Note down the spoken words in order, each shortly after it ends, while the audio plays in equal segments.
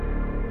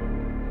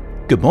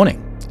Good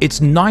morning. It's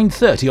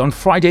 9:30 on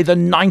Friday the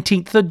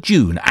 19th of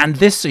June, and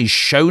this is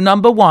show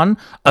number 1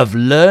 of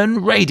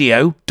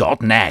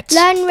LearnRadio.net.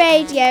 Learn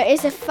Radio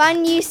is a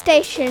fun new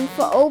station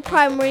for all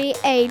primary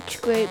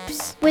age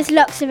groups, with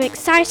lots of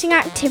exciting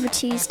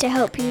activities to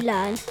help you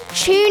learn.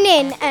 Tune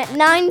in at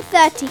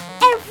 9:30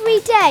 every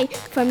day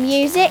for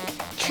music,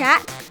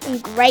 chat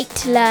and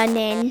great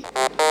learning.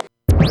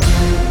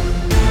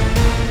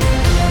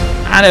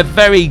 And a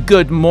very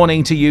good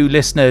morning to you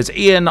listeners.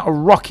 Ian,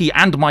 Rocky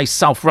and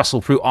myself,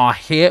 Russell Prue, are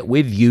here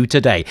with you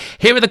today.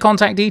 Here are the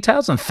contact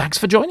details and thanks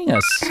for joining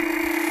us.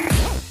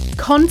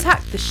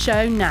 Contact the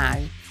show now.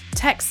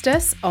 Text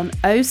us on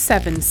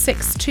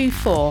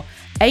 07624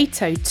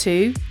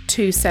 802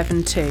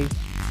 272.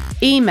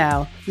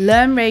 Email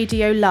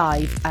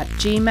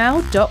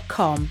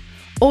learnradiolive@gmail.com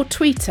or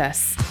tweet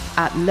us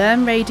at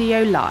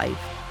learnradiolive.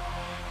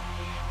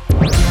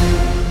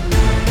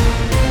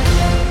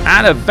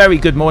 And a very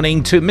good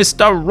morning to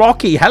Mr.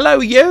 Rocky. Hello,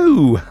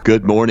 you.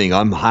 Good morning.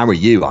 How are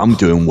you? I'm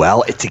doing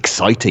well. It's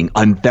exciting.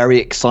 I'm very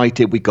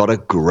excited. We got a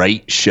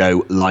great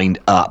show lined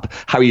up.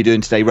 How are you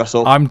doing today,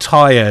 Russell? I'm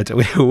tired.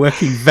 We're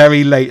working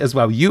very late as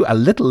well. You a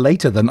little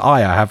later than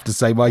I have to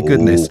say. My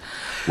goodness.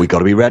 We got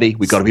to be ready.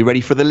 We got to be ready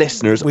for the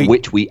listeners,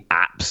 which we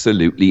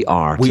absolutely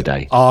are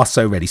today. We are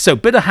so ready. So,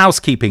 bit of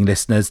housekeeping,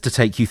 listeners, to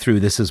take you through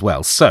this as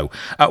well. So,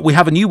 we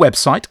have a new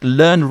website,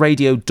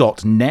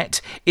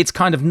 LearnRadio.net. It's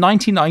kind of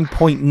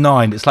 99.9.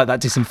 It's like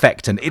that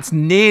disinfectant. It's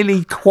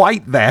nearly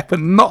quite there, but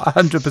not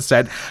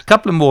 100%. A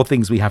couple of more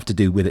things we have to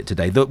do with it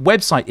today. The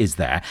website is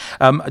there.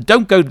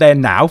 Don't go there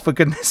now, for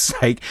goodness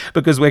sake,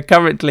 because we're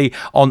currently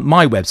on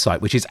my website,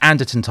 which is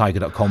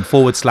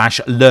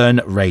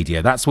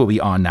andertontiger.com/learnradio. That's where we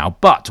are now.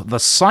 But the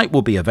site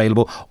will be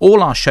available.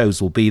 All our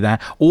shows will be there.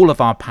 All of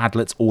our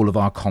Padlets, all of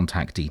our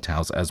contact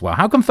details as well.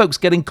 How can folks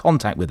get in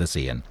contact with us,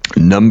 Ian? A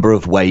number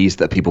of ways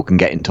that people can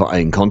get in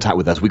contact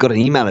with us. We've got an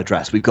email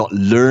address. We've got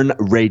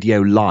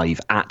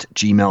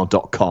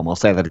learnradiolive@gmail.com. I'll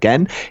say that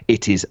again.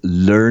 It is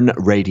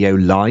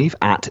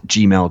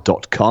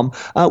learnradiolive@gmail.com.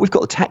 We've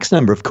got the text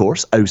number, of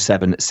course,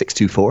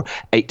 07624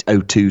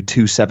 802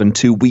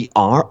 272. We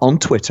are on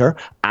Twitter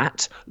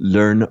at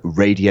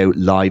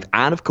LearnRadioLive.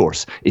 And of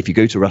course, if you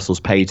go to Russell's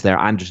page there,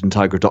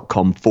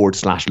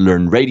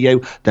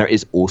 andertontiger.com/learnradio, there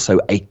is also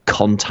a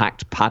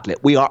contact Padlet.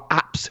 We are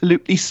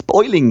absolutely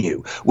spoiling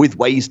you with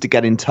ways to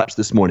get in touch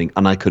this morning.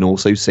 And I can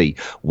also see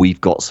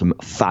we've got some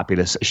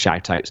fabulous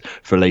shout outs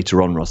for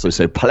later on, Russell.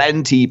 So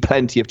plenty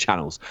of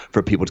channels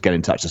for people to get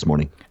in touch this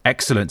morning.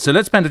 Excellent. So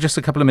let's spend just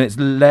a couple of minutes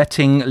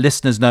letting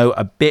listeners know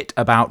a bit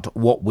about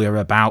what we're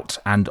about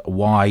and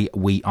why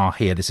we are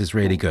here. This is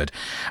really good.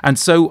 And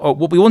so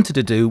what we wanted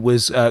to do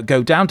was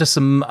go down to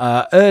some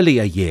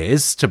earlier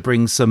years to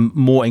bring some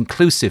more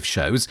inclusive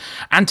shows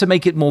and to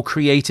make it more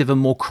creative and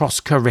more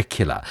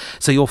cross-curricular.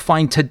 So you'll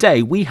find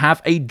today we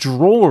have a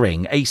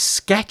drawing, a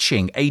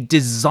sketching, a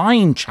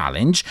design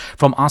challenge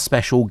from our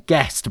special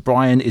guest.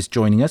 Brian is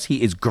joining us.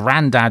 He is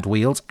Grandad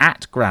Wheels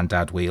at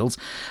Grandad Wheels,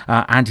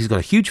 and he's got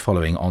a huge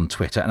following on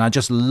Twitter, and I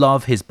just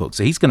love his book.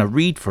 So he's going to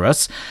read for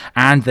us,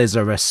 and there's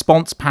a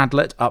response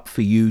Padlet up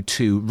for you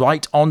to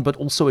write on, but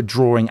also a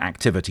drawing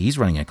activity. He's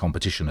running a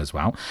competition as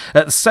well.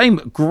 The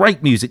same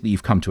great music that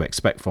you've come to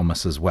expect from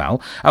us as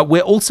well.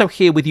 We're also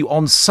here with you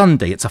on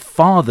Sunday. It's a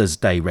Father's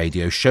Day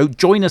radio show.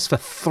 Join us for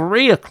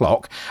 3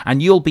 o'clock,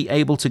 and you'll be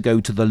able to go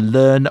to the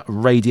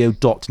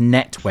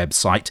LearnRadio.net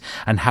website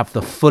and have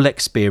the full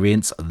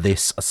experience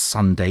this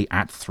Sunday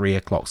at 3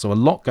 o'clock. So a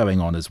lot going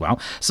on as well.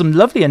 Some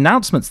lovely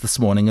announcements this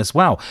morning as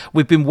well.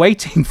 We've been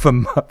waiting for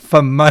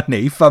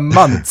money for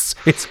months.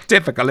 It's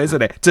difficult,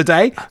 isn't it?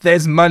 Today,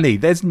 there's money.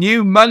 There's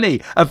new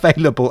money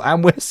available,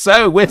 and we're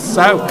so,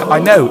 I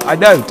know,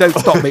 don't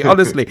stop me.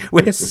 Honestly,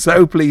 we're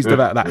so pleased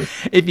about that.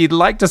 If you'd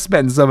like to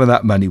spend some of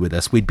that money with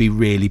us, we'd be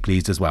really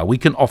pleased as well. We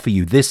can offer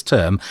you this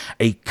term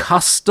a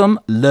custom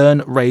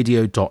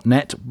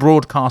LearnRadio.net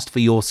broadcast for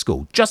your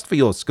school, just for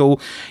your school.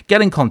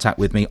 Get in contact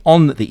with me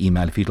on the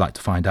email if you'd like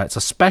to find out. It's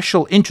a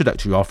special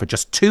introductory offer,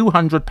 just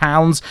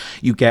 £200.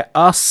 You get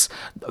us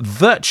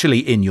virtually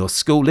in your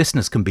school.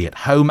 Listeners can be at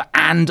home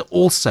and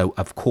also,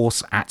 of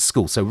course, at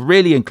school. So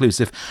really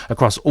inclusive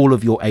across all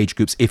of your age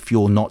groups if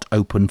you're not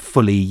open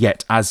fully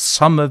yet, as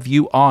some of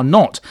you are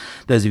not.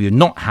 Those of you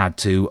not had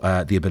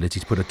the ability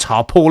to put a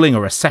tarpaulin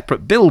or a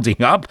separate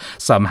building up.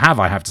 Some have,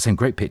 I have to say,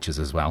 great pictures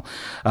as well.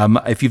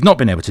 If you've not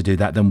been able to do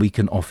that, then we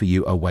can offer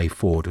you a way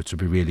forward, which would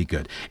be really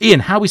good.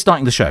 Ian, how are we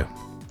starting the show?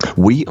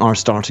 We are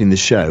starting the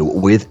show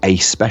with a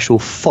special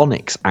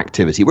phonics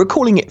activity. We're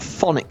calling it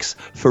Phonics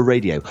for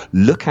Radio.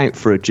 Look out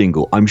for a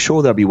jingle. I'm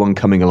sure there'll be one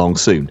coming along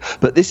soon.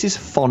 But this is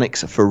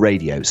Phonics for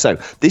Radio. So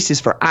this is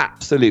for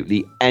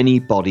absolutely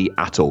anybody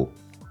at all.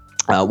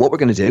 What we're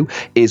going to do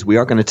is we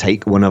are going to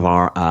take one of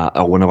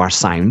our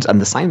sounds,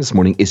 and the sound this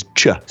morning is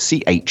ch,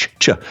 C-H,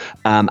 ch.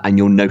 And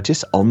you'll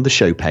notice on the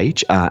show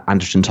page,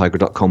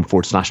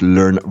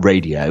 andertontiger.com/learn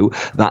radio,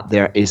 that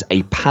there is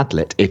a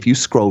Padlet. If you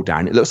scroll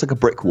down, it looks like a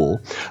brick wall.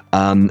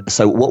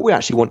 So what we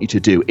actually want you to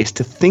do is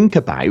to think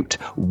about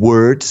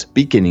words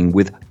beginning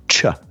with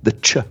the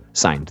ch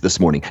sound this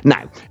morning.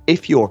 Now,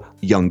 if you're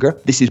younger,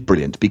 this is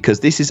brilliant because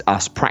this is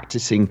us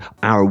practicing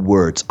our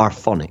words, our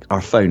phonics, our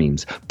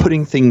phonemes,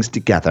 putting things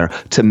together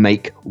to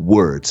make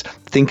words.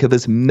 Think of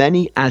as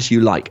many as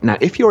you like. Now,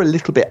 if you're a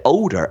little bit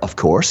older, of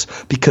course,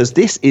 because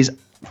this is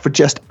for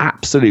just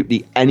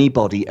absolutely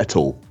anybody at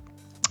all,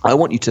 I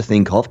want you to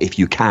think of, if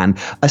you can,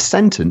 a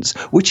sentence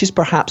which is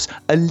perhaps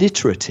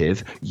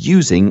alliterative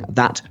using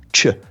that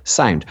ch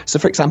sound. So,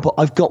 for example,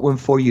 I've got one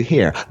for you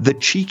here. The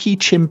cheeky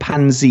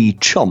chimpanzee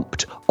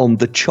chomped on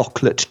the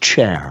chocolate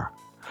chair.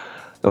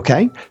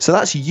 Okay, so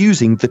that's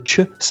using the ch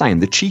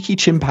sound. The cheeky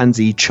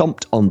chimpanzee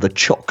chomped on the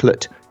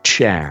chocolate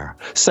chair.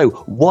 So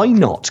why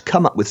not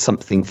come up with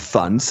something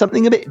fun,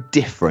 something a bit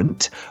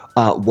different,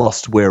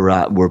 whilst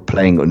we're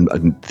playing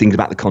and thinking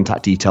about the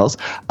contact details,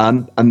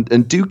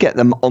 and do get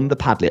them on the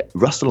Padlet.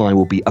 Russell and I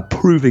will be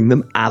approving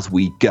them as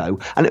we go,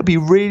 and it'll be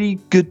really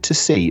good to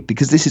see,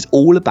 because this is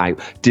all about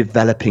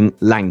developing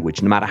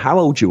language. No matter how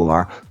old you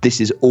are, this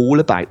is all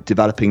about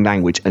developing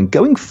language, and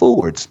going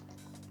forwards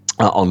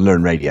on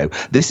Learn Radio,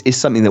 this is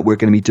something that we're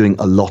going to be doing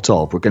a lot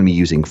of. We're going to be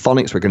using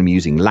phonics, we're going to be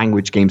using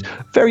language games,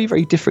 very,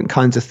 very different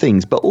kinds of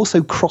things, but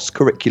also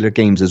cross-curricular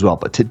games as well.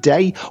 But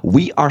today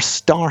we are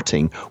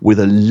starting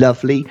with a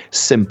lovely,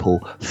 simple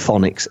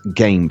phonics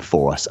game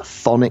for us.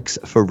 Phonics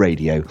for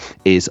Radio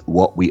is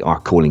what we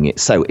are calling it.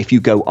 So if you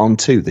go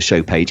onto the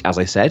show page, as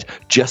I said,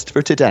 just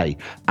for today,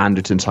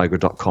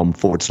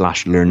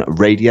 andertontiger.com/Learn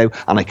Radio,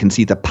 and I can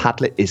see the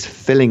Padlet is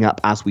filling up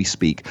as we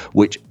speak,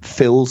 which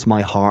fills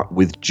my heart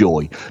with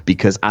joy.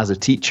 Because as a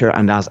teacher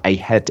and as a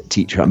head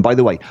teacher, and by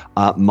the way,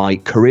 my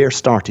career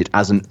started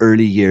as an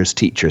early years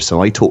teacher.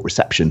 So I taught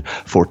reception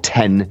for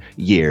 10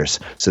 years.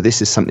 So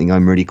this is something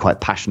I'm really quite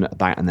passionate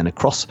about, and then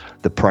across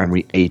the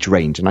primary age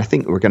range. And I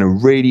think we're going to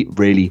really,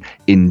 really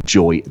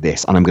enjoy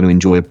this. And I'm going to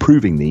enjoy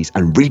approving these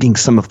and reading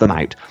some of them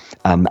out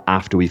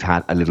after we've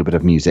had a little bit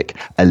of music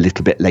a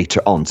little bit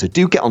later on. So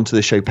do get onto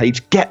the show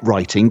page, get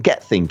writing,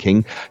 get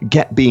thinking,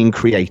 get being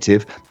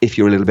creative if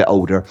you're a little bit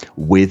older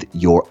with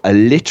your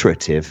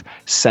alliterative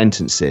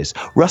sentences.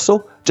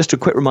 Russell, just a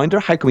quick reminder,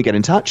 how can we get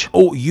in touch?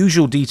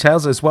 Usual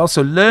details as well.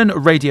 So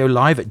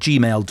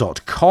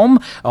learnradiolive@gmail.com,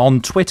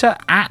 on Twitter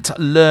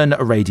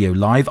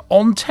 @learnradiolive,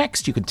 on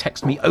text you can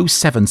text me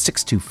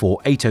 07624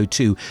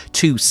 802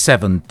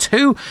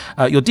 272.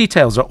 Your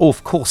details are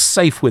of course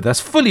safe with us,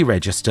 fully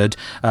registered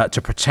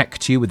to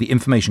protect you with the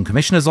Information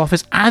Commissioner's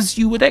Office, as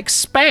you would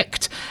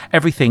expect.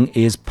 Everything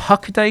is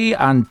puckety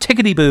and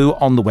tickety-boo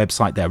on the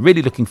website there.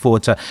 Really looking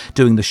forward to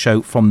doing the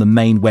show from the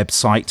main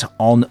website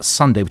on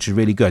Sunday, which is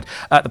really good.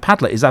 The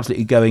Padlet is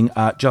absolutely going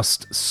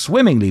just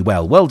swimmingly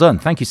well. Well done.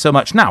 Thank you so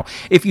much. Now,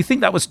 if you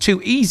think that was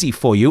too easy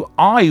for you,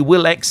 I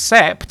will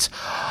accept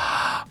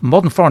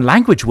modern foreign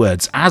language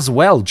words as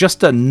well, just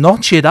to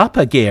notch it up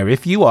a gear.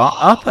 If you are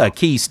upper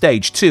key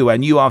stage 2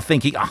 and you are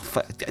thinking,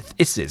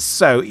 this is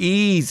so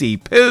easy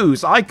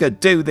poos, I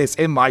could do this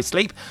in my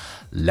sleep,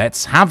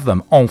 let's have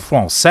them en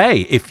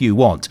français if you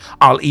want.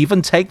 I'll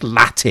even take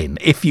Latin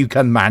if you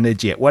can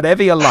manage it.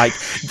 Whatever you like,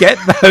 get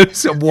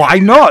those. Why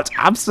not?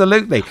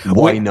 Absolutely.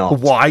 Why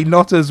not? Why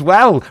not as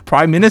well?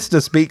 Prime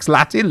Minister speaks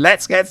Latin.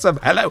 Let's get some.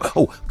 Hello.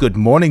 Oh, good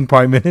morning,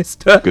 Prime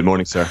Minister. Good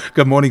morning, sir.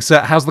 Good morning, sir.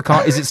 How's the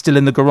car? Is it still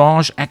in the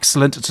garage?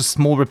 Excellent. It's a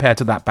small repair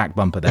to that back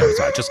bumper there as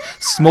well. Just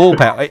small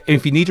repair.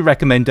 If you need a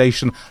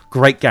recommendation,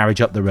 great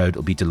garage up the road.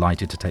 I'll be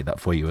delighted to take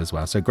that for you as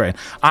well. So great.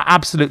 I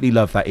absolutely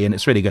love that, Ian.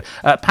 It's really good.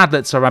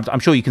 Padlets are,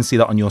 I'm sure you can see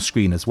that on your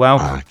screen as well.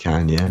 I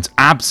can, yeah. It's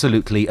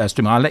absolutely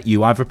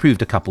streaming. I've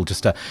approved a couple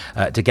just to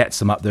get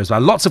some up there as well.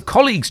 Lots of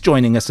colleagues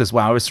joining us as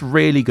well. It's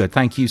really good.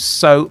 Thank you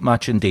so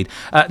much indeed.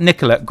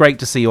 Nicola, great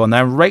to see you on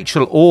there.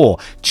 Rachel Orr,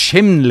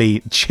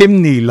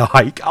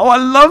 chimney-like. Oh, I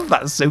love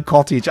that. So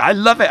cottage. I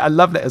love it. I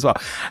love it as well.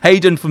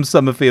 Hayden from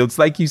Summerfields,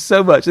 thank you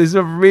so much. These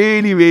are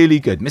really,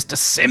 really good. Mr.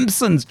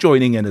 Simpson's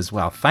joining in as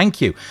well.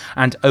 Thank you.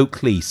 And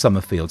Oakley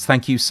Summerfields,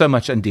 thank you so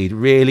much indeed.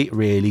 Really,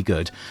 really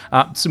good.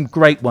 Some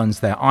great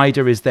ones there. Ida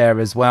is there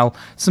as well.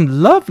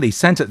 Some lovely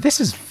centre. This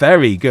is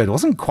very good. I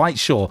wasn't quite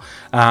sure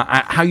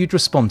how you'd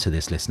respond to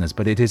this, listeners,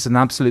 but it is an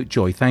absolute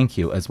joy. Thank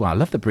you as well. I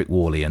love the brick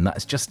wall, Ian.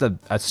 That's just a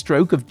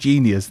stroke of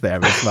genius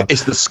there as well.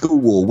 It's the school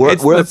wall. We're at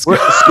the school.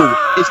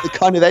 It's the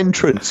kind of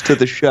entrance to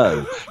the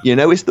show. You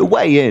know, it's the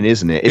way in,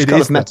 isn't it? It's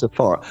kind of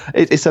metaphor.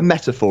 It's a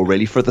metaphor,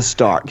 really, for the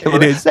start.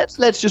 It is.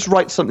 Let's just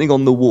write something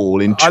on the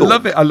wall in chalk. I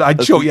love it. I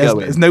chalk. Yes,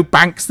 there's no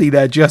Banksy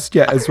there just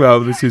yet as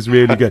well. This is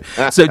really good.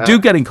 So do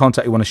get in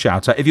contact. You want to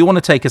shout out. If you want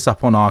to take us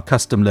up on our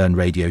custom Learn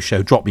Radio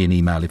show, drop me an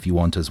email if you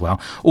want as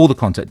well. All the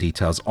contact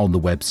details on the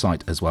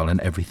website as well, and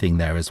everything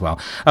there as well.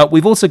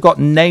 We've also got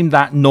Name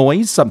That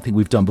Noise, something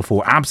we've done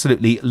before.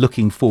 Absolutely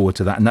looking forward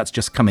to that, and that's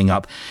just coming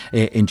up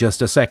in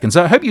just a second.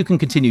 So I hope you can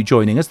continue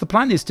joining us. The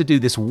plan is to do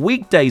this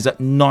weekdays at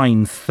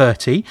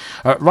 9:30,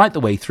 right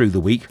the way through the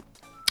week.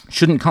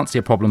 Can't see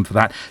a problem for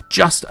that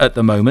just at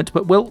the moment,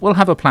 but we'll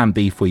have a plan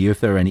B for you if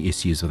there are any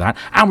issues with that.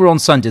 And we're on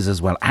Sundays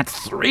as well at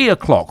 3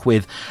 o'clock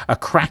with a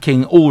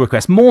cracking all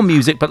request, more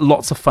music, but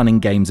lots of fun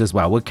and games as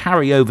well. We'll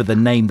carry over the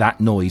Name That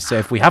Noise, so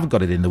if we haven't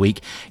got it in the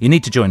week, you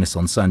need to join us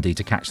on Sunday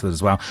to catch that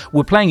as well.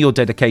 We're playing your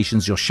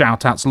dedications, your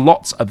shout outs.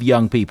 Lots of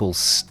young people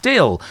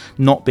still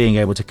not being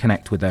able to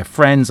connect with their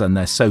friends and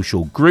their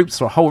social groups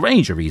for a whole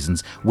range of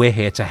reasons. We're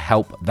here to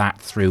help that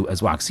through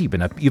as well. So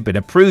you've been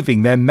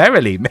approving them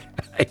merrily,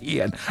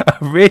 Ian,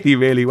 really,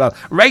 really well.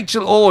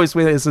 Rachel always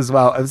with us as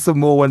well, and some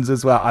more ones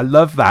as well. I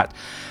love that.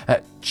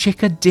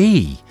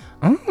 Chickadee.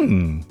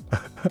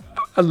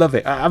 I love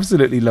it. I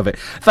absolutely love it.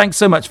 Thanks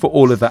so much for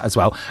all of that as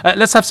well.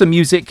 Let's have some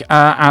music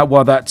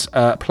while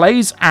that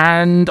plays.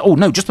 And, oh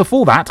no, just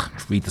before that,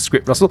 read the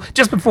script, Russell.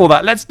 Just before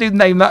that, let's do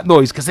Name That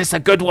Noise, because it's a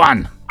good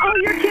one. Oh,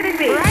 you're kidding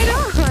me. Right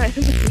on.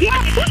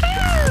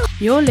 Yeah.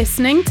 You're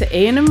listening to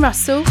Ian and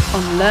Russell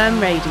on Learn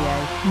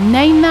Radio.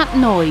 Name That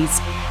Noise.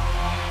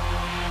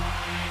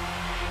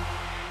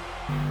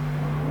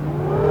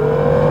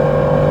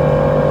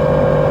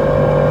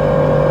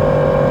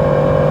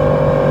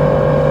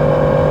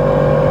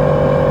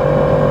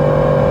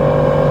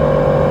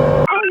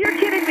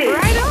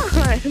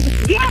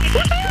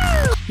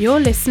 You're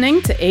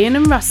listening to Ian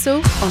and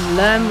Russell on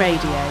Learn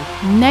Radio.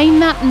 Name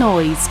That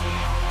Noise.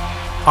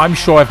 I'm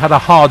sure I've had a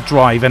hard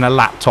drive and a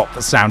laptop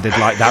that sounded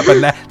like that, but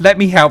let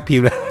me help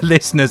you,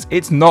 listeners.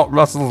 It's not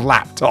Russell's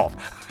laptop.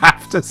 I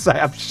have to say,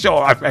 I'm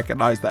sure I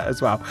recognise that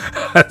as well.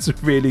 That's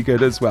really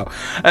good as well.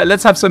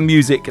 Let's have some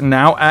music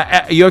now.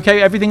 Are you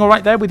okay? Everything all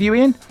right there with you,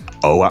 Ian?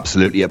 Oh,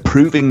 absolutely.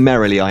 Approving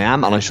merrily I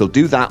am, and I shall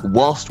do that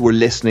whilst we're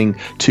listening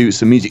to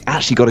some music.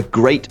 Actually got a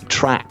great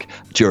track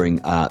during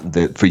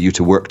for you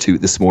to work to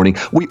this morning.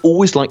 We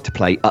always like to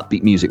play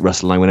upbeat music,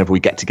 Russell and I, whenever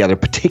we get together,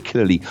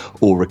 particularly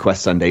All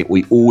Request Sunday.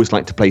 We always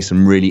like to play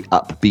some really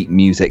upbeat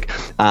music,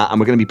 and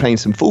we're going to be playing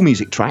some full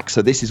music tracks.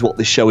 So this is what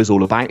this show is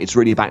all about. It's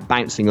really about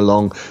bouncing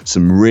along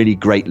some really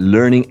great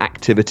learning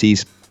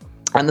activities.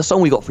 And the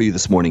song we got for you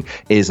this morning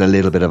is a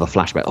little bit of a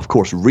flashback. Of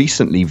course,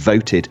 recently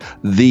voted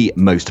the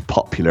most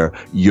popular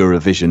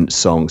Eurovision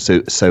song.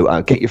 So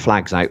get your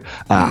flags out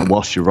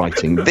whilst you're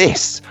writing.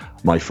 This,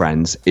 my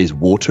friends, is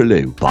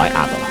Waterloo by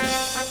ABBA.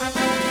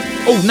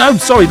 Oh, no,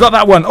 sorry, not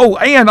that one. Oh,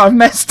 Ian, I've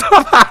messed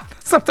up.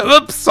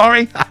 Oops,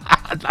 sorry.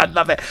 I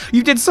love it.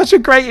 You did such a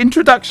great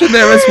introduction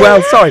there as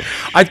well. Sorry.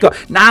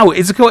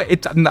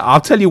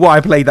 I'll tell you why I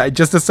played that in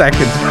just a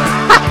second.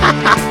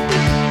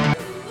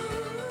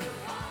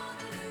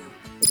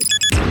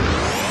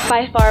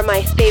 By far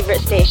my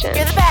favorite station.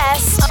 You're the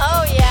best.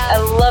 Oh, yeah. I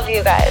love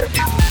you guys.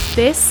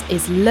 This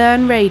is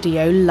Learn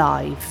Radio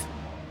Live.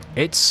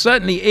 It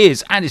certainly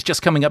is, and it's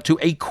just coming up to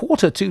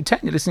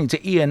 9:45. You're listening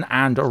to Ian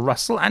and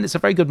Russell, and it's a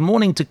very good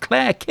morning to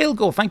Claire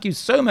Kilgore. Thank you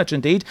so much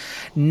indeed.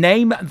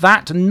 Name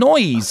That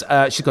Noise.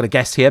 She's got a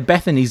guest here,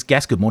 Bethany's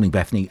guest. Good morning,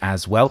 Bethany,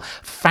 as well.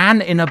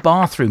 Fan in a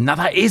bathroom. Now,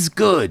 that is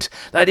good.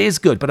 That is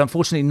good, but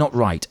unfortunately not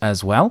right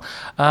as well.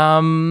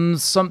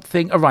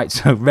 Something... All right,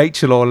 so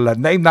Rachel, or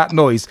Name That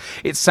Noise.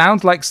 It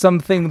sounds like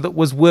something that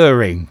was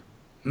whirring.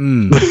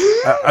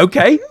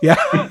 Okay,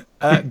 yeah.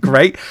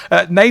 Great.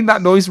 Name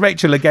That Noise,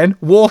 Rachel again.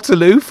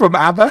 Waterloo from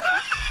ABBA.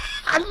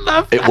 I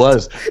love that. It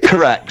was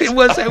correct. It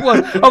was.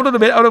 Hold on a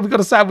minute. We've got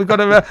a sound. We've got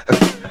to...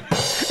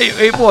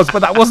 It was, but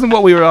that wasn't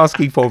what we were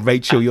asking for,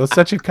 Rachel. You're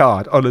such a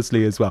card,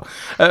 honestly, as well.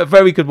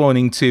 Very good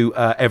morning to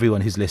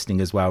everyone who's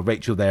listening as well.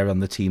 Rachel there on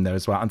the team there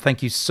as well. And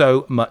thank you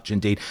so much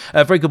indeed.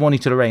 Very good morning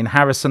to Lorraine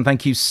Harrison.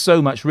 Thank you so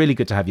much. Really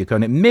good to have your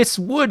company. Miss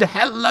Wood,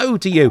 hello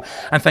to you.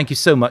 And thank you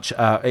so much.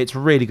 It's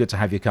really good to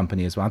have your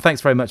company as well. And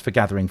thanks very much for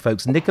gathering,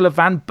 folks. Nicola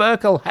Van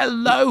Berkel,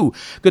 hello.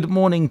 Good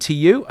morning to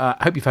you. I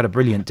hope you've had a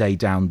brilliant day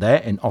down there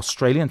in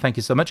Australia. And thank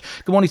you so much.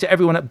 Good morning to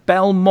everyone at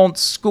Belmont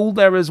School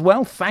there as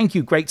well. Thank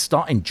you. Great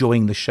start.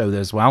 Enjoying the show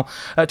there as well.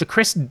 To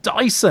Chris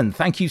Dyson,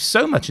 thank you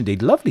so much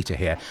indeed. Lovely to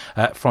hear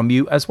from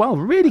you as well.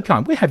 Really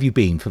kind. Where have you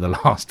been for the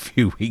last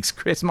few weeks,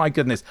 Chris? My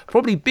goodness,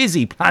 probably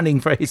busy planning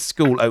for his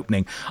school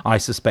opening, I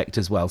suspect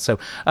as well. So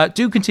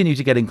do continue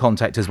to get in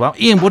contact as well.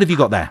 Ian, what have you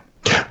got there?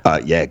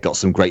 Got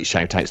some great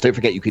shout outs. Don't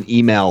forget you can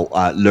email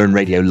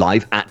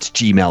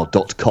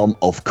learnradiolive@gmail.com,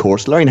 of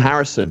course. Lorraine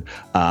Harrison,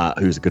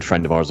 who's a good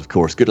friend of ours, of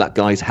course. Good luck,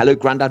 guys. Hello,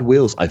 Grandad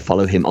Wheels. I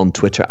follow him on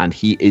Twitter and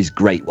he is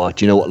great. Well,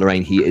 do you know what,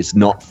 Lorraine? He is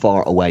not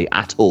far away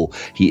at all.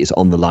 He is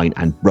on the line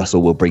and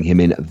Russell will bring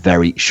him in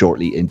very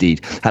shortly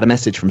indeed. Had a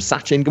message from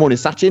Sachin. Good morning,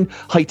 Sachin.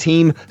 Hi,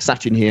 team.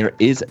 Sachin here.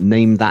 Is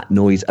Name That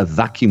Noise a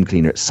vacuum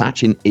cleaner?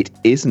 Sachin, it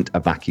isn't a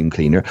vacuum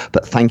cleaner,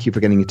 but thank you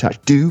for getting in touch.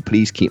 Do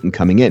please keep them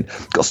coming in.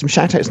 Got some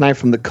shout outs now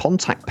from the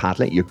contact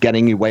Padlet. You're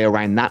getting your way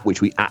around that,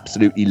 which we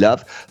absolutely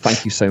love.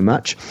 Thank you so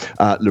much.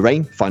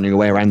 Lorraine, finding a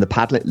way around the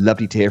Padlet.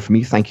 Lovely to hear from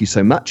you. Thank you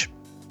so much.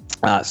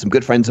 Some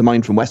good friends of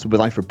mine from Westwood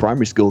with Iford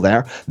Primary School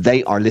there,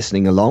 they are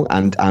listening along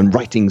and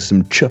writing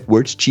some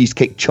words: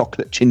 cheesecake,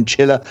 chocolate,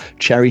 chinchilla,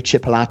 cherry,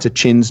 chipolata,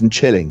 chins and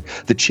chilling.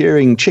 The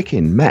cheering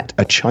chicken met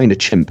a China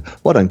chimp.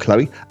 Well done,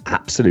 Chloe.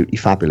 Absolutely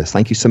fabulous.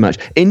 Thank you so much.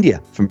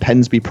 India from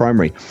Pensby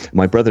Primary.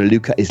 My brother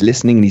Luca is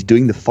listening and he's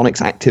doing the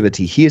phonics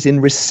activity. He is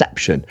in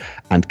reception.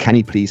 And can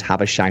he please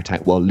have a shout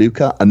out? Well,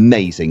 Luca,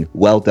 amazing.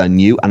 Well done,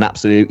 you. And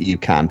absolutely you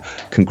can.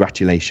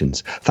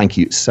 Congratulations. Thank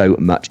you so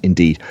much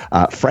indeed.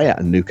 Freya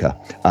and Luca,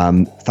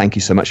 thank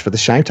you so much for the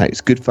shout out.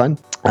 It's good fun.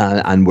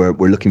 And we're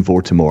looking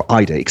forward to more.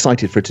 Ida,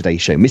 excited for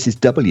today's show. Mrs.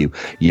 W,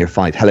 Year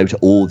 5. Hello to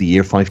all the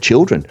Year 5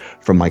 children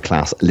from my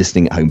class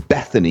listening at home.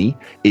 Bethany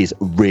is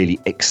really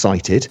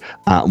excited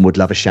and would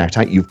love a shout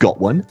out. You've got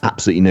one.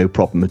 Absolutely no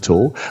problem at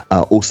all.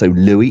 Also,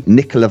 Louis,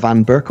 Nicola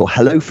Van Berkel.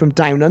 Hello from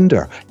Down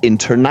Under.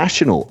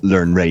 International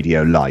Learn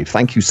Radio Live.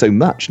 Thank you so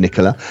much,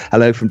 Nicola.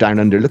 Hello from Down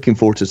Under. Looking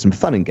forward to some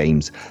fun and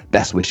games.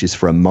 Best wishes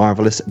for a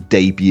marvellous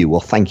debut. Well,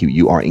 thank you.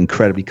 You are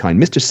incredibly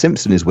kind. Mr.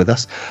 Simpson is with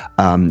us.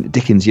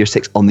 Dickens Year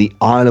 6 on the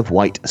Isle of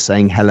Wight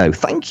saying hello.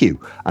 Thank you.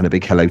 And a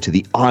big hello to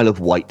the Isle of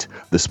Wight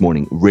this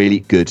morning. Really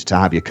good to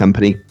have your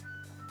company.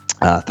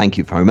 Thank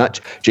you very much.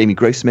 Jamie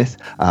Grossmith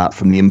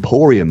from the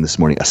Emporium this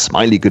morning. A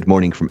smiley good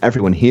morning from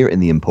everyone here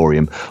in the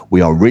Emporium. We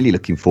are really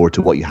looking forward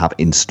to what you have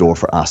in store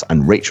for us.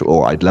 And Rachel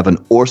Orr, I'd love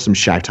an awesome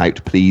shout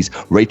out, please.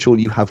 Rachel,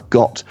 you have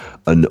got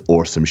an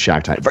awesome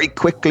shout out. Very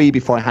quickly,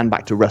 before I hand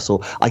back to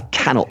Russell, I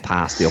cannot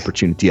pass the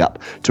opportunity up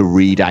to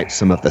read out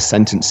some of the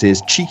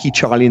sentences. Cheeky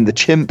Charlie and the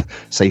Chimp,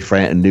 say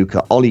Freya and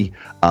Luca. Ollie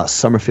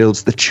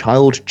Summerfield's The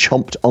Child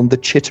Chomped on the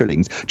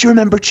Chitterlings. Do you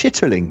remember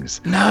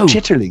chitterlings? No.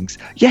 Chitterlings.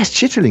 Yes,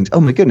 chitterlings.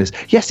 Oh my goodness.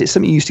 Yes, it's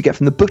something you used to get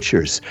from the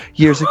butchers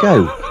years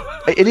ago.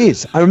 It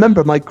is. I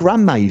remember my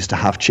grandma used to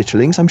have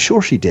chitterlings. I'm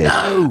sure she did.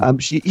 No.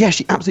 She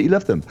absolutely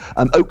loved them.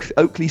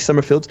 Oakley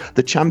Summerfield's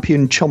The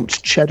Champion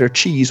Chomped Cheddar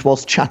Cheese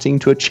whilst chatting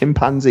to a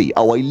chimpanzee.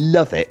 Oh, I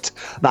love it.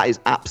 That is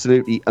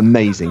absolutely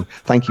amazing.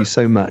 Thank you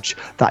so much.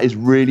 That is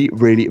really,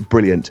 really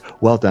brilliant.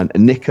 Well done.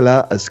 And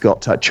Nicola has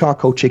got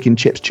charcoal chicken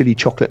chips, chili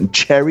chocolate and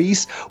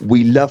cherries.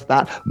 We love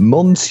that.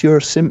 Monsieur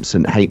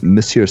Simpson. Hey,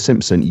 Monsieur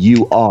Simpson,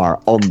 you are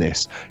on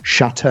this.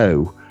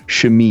 Chateau,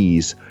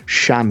 chemise,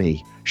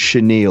 chamois,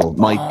 chenille.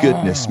 My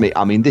goodness me.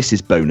 I mean, this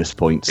is bonus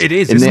points. It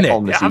is, isn't it?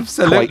 Honestly,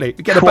 absolutely.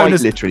 Quite, Get a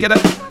bonus. Literally. Get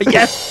a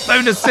yes,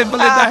 bonus symbol in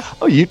there.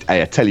 Oh,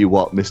 I tell you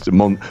what,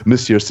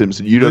 Monsieur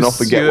Simpson, you don't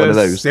often get one of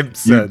those.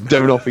 Simpson. You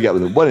don't often get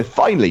one of them. Well,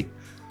 finally,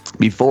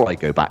 before I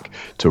go back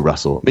to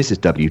Russell, Mrs.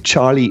 W,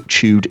 Charlie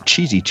chewed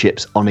cheesy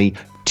chips on a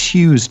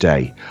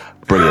Tuesday.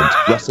 Brilliant.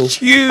 Russell.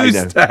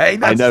 Tuesday.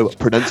 I know.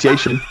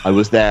 Pronunciation. I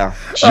was there.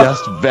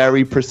 Just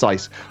very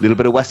precise. A little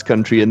bit of West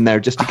Country in there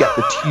just to get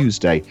the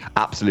Tuesday.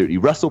 Absolutely.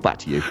 Russell, back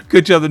to you.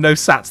 Good job. No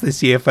SATs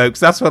this year, folks.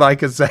 That's what I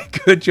can say.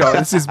 Good job.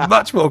 This is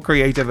much more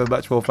creative and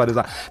much more fun as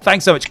that.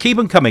 Thanks so much. Keep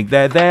them coming.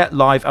 They're there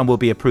live and we'll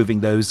be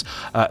approving those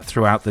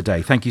throughout the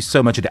day. Thank you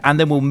so much. And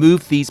then we'll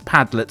move these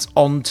Padlets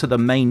onto the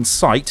main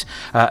site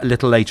a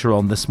little later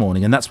on this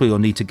morning. And that's where you'll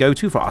need to go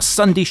to for our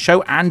Sunday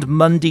show and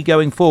Monday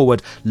going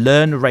forward.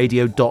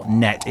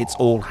 LearnRadio.net. It's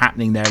all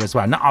happening there as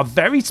well. Now, our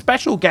very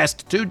special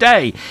guest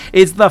today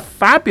is the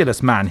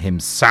fabulous man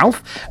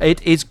himself.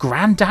 It is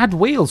Grandad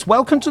Wheels.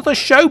 Welcome to the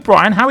show,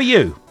 Brian. How are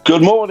you?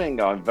 Good morning.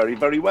 I'm very,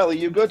 very well. Are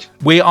you good?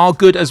 We are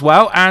good as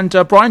well. And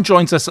Brian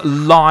joins us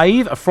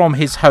live from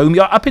his home.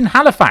 You're up in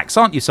Halifax,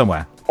 aren't you,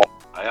 somewhere?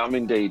 I am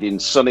indeed in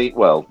sunny,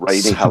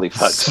 rainy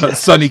Halifax.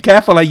 Sunny.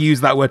 Careful, I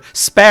use that word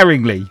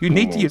sparingly. You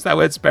need to use that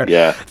word sparingly.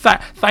 Yeah.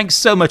 Thanks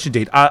so much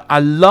indeed.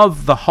 I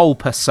love the whole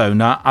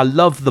persona. I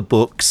love the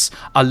books.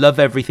 I love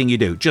everything you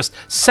do. Just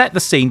set the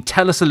scene.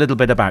 Tell us a little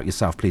bit about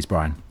yourself, please,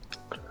 Brian.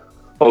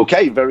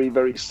 Okay, very,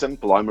 very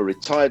simple. I'm a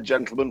retired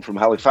gentleman from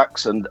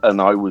Halifax, and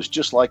I was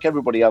just like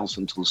everybody else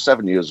until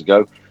 7 years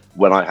ago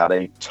when I had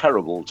a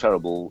terrible,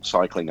 terrible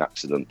cycling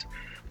accident.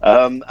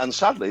 And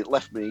sadly, it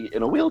left me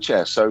in a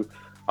wheelchair. So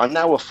I'm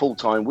now a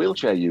full-time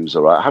wheelchair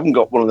user. I haven't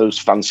got one of those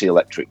fancy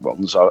electric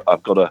ones.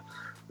 I've got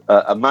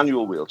a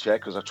manual wheelchair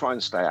because I try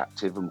and stay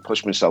active and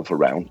push myself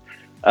around.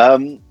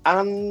 And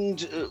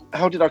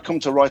how did I come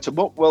to write a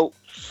book? Well,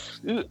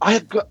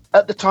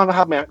 at the time I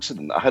had my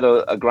accident, I had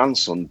a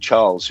grandson,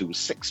 Charles, who was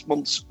 6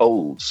 months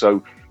old.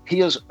 So he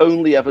has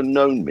only ever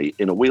known me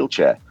in a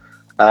wheelchair.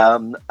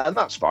 And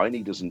that's fine.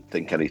 He doesn't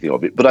think anything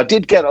of it. But I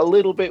did get a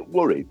little bit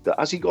worried that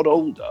as he got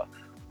older,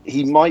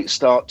 he might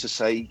start to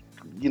say,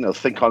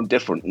 think I'm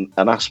different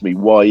and ask me,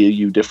 why are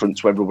you different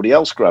to everybody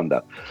else,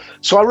 Grandad?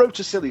 So I wrote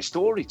a silly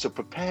story to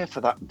prepare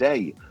for that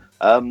day.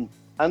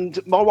 And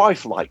my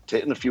wife liked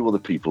it and a few other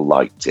people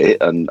liked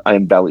it. And I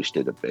embellished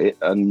it a bit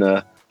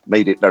and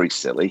made it very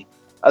silly.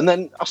 And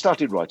then I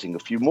started writing a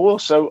few more.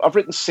 So I've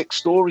written 6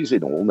 stories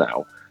in all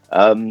now.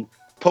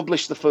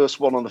 Published the first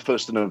one on the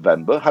 1st of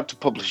November. Had to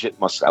publish it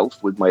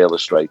myself with my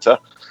illustrator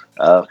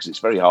because it's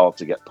very hard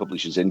to get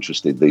publishers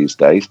interested these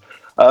days.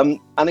 And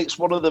it's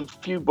one of the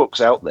few books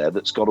out there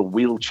that's got a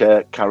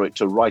wheelchair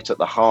character right at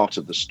the heart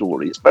of the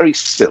story. It's very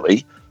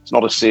silly. It's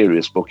not a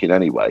serious book in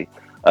any way.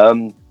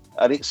 And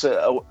it's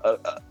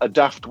a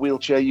daft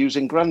wheelchair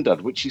using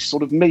Grandad, which is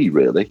sort of me,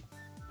 really.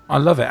 I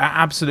love it. I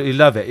absolutely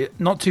love it.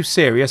 Not too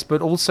serious,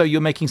 but also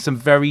you're making some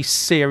very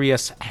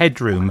serious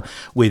headroom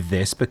with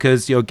this,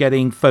 because you're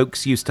getting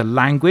folks used to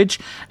language,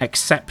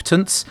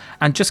 acceptance,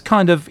 and just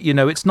kind of,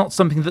 it's not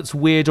something that's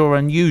weird or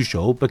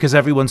unusual because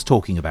everyone's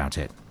talking about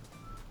it.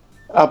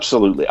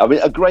 Absolutely. I mean,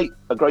 a great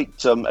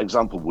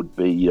example would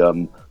be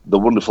the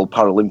wonderful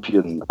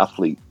Paralympian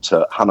athlete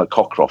Hannah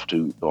Cockcroft,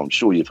 who I'm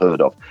sure you've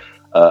heard of.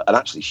 And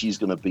actually, she's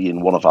going to be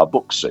in one of our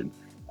books soon.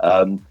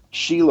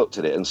 She looked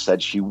at it and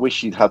said she wished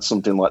she'd had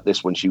something like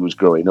this when she was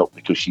growing up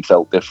because she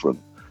felt different.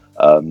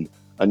 And,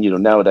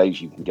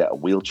 nowadays you can get a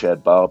wheelchair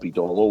Barbie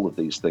doll, all of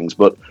these things.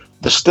 But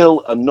there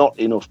still are not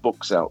enough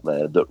books out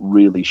there that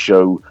really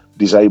show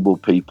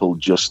disabled people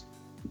just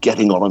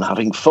getting on and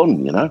having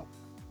fun,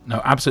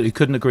 No, absolutely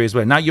couldn't agree as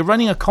well. Now, you're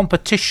running a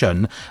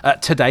competition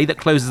today that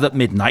closes at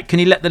midnight. Can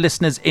you let the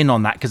listeners in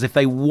on that? Because if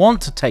they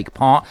want to take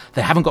part,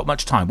 they haven't got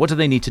much time. What do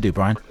they need to do,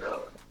 Brian?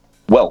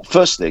 Well,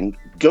 first thing,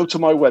 go to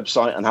my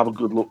website and have a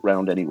good look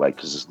round anyway,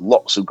 because there's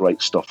lots of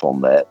great stuff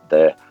on there.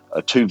 There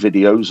are 2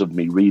 videos of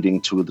me reading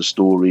 2 of the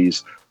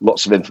stories,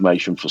 lots of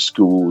information for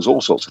schools,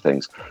 all sorts of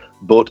things.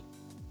 But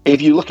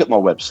if you look at my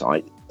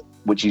website,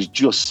 which is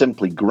just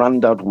simply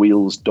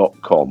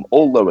grandadwheels.com,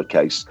 all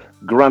lowercase,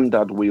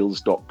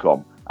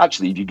 grandadwheels.com.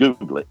 Actually, if you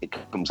Google it, it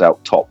comes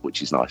out top,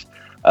 which is nice.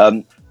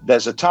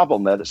 There's a tab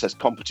on there that says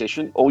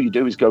competition. All you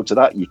do is go to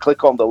that, you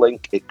click on the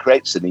link, it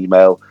creates an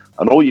email,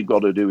 and all you've got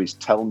to do is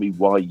tell me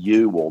why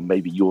you or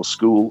maybe your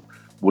school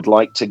would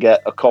like to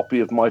get a copy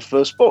of my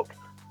first book.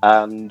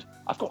 And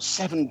I've got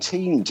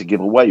 17 to give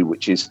away,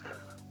 which is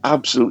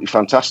absolutely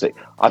fantastic.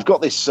 I've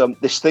got this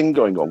thing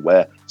going on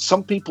where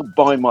some people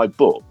buy my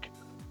book,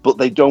 but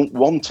they don't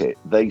want it.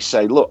 They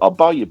say, look, I'll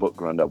buy your book,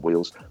 Grandad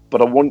Wheels,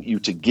 but I want you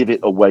to give it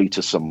away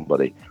to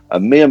somebody.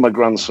 And me and my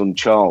grandson,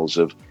 Charles,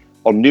 have,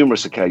 on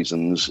numerous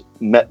occasions,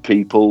 met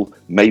people,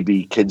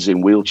 maybe kids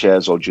in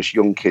wheelchairs or just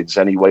young kids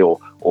anyway, or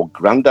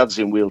granddads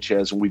in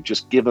wheelchairs, and we've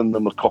just given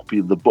them a copy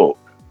of the book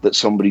that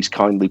somebody's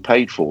kindly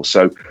paid for.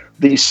 So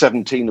these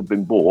 17 have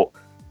been bought.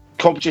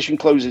 Competition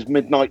closes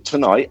midnight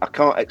tonight. I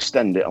can't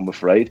extend it, I'm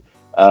afraid.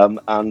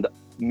 And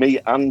me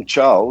and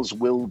Charles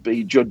will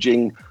be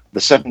judging the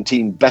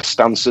 17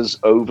 best answers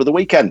over the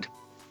weekend.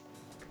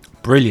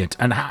 Brilliant.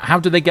 And how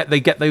do they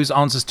get those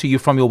answers to you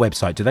from your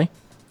website, do they?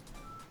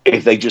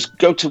 If they just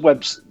go to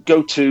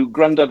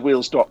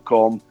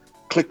grandadwheels.com,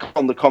 click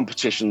on the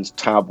competitions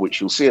tab,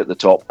 which you'll see at the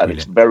top, and Brilliant.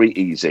 It's very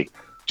easy.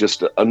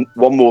 Just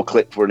one more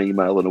click for an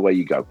email and away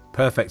you go.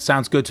 Perfect.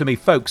 Sounds good to me.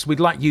 Folks,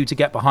 we'd like you to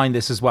get behind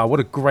this as well. What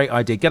a great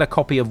idea. Get a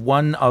copy of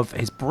one of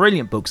his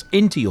brilliant books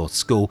into your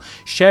school.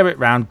 Share it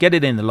round. Get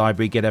it in the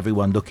library. Get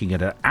everyone looking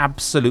at it.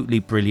 Absolutely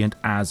brilliant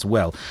as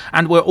well.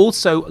 And we're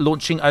also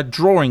launching a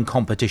drawing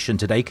competition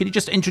today. Could you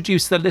just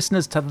introduce the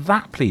listeners to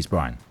that, please,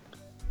 Brian?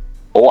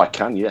 Oh, I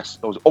can, yes.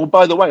 Oh,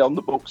 by the way, on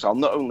the books, I'll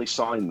not only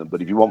sign them, but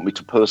if you want me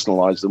to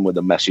personalise them with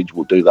a message,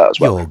 we'll do that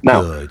as well. You're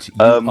good.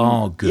 You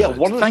are good. Yeah,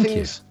 One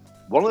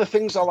of the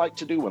things I like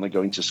to do when I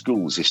go into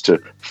schools is to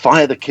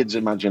fire the kids'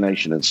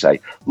 imagination and say,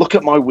 look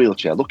at my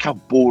wheelchair. Look how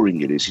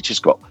boring it is. It's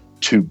just got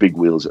 2 big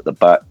wheels at the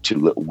back, 2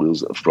 little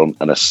wheels at the front,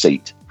 and a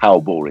seat.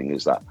 How boring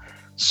is that?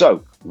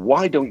 So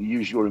why don't you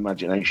use your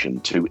imagination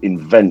to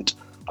invent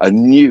a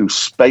new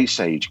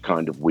space-age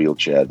kind of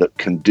wheelchair that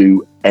can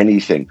do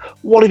anything?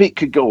 What if it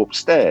could go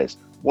upstairs?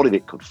 What if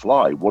it could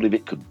fly? What if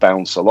it could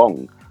bounce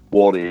along?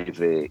 What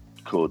if it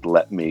could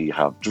let me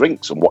have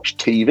drinks and watch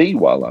TV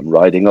while I'm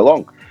riding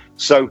along?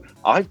 So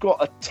I've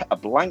got a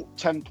blank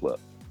template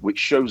which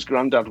shows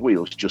Grandad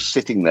Wheels just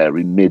sitting there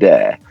in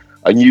midair,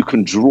 and you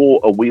can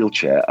draw a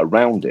wheelchair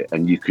around it,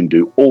 and you can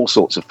do all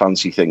sorts of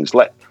fancy things.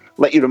 Let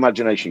your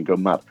imagination go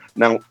mad.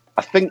 Now,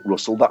 I think,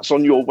 Russell, that's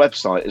on your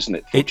website, isn't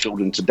it, for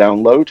children to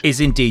download?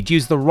 Is indeed.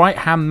 Use the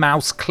right-hand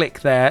mouse click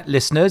there,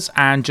 listeners,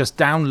 and just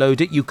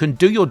download it. You can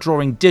do your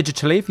drawing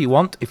digitally if you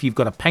want. If you've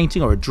got a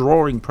painting or a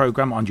drawing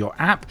program on your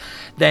app,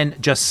 then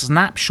just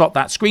snapshot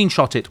that,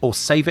 screenshot it, or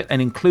save it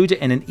and include it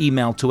in an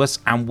email to us,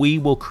 and we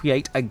will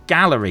create a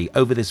gallery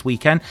over this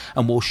weekend,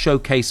 and we'll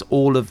showcase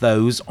all of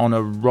those on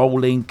a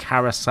rolling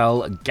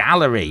carousel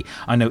gallery.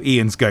 I know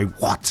Ian's going,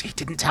 what? He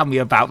didn't tell me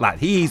about that.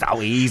 He's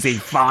easy,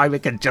 fine, we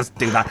can just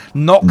do that.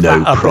 No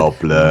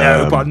problem.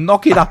 No, but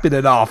knock it up in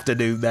an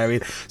afternoon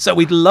there. So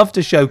we'd love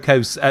to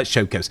showcase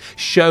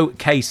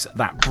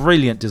that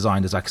brilliant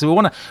design design, because we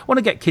want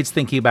to get kids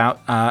thinking about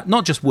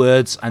not just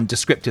words and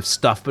descriptive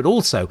stuff, but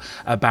also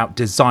about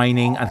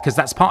designing, and because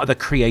that's part of the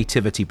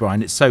creativity,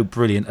 Brian. It's so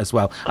brilliant as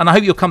well. And I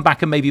hope you'll come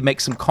back and maybe make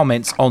some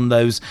comments on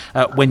those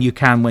when you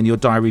can, when your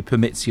diary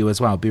permits you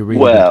as well. It'd be really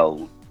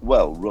good.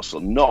 Well, Russell,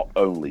 not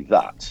only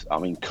that. I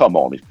mean, come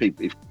on,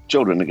 if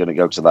children are going to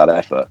go to that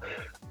effort,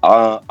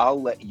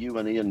 I'll let you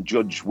and Ian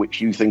judge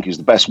which you think is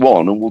the best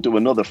one, and we'll do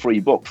another free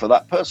book for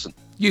that person.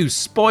 You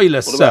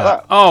spoiler,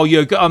 sir. Oh,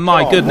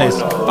 my goodness.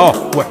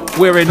 Oh,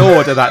 we're in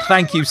order that.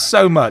 Thank you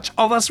so much.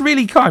 Oh, that's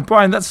really kind,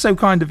 Brian. That's so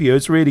kind of you.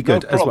 It's really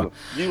good as well.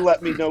 You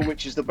let me know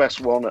which is the best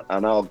one,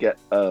 and I'll get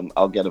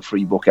a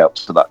free book out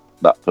to that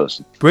that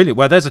person. Brilliant.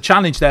 Well, there's a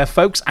challenge there,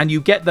 folks, and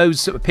you get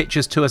those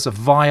pictures to us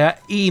via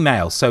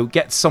email. So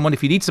get someone,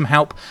 if you need some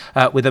help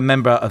with a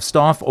member of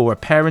staff or a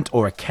parent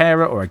or a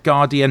carer or a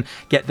guardian,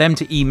 get them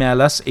to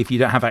email us if you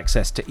don't have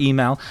access to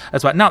email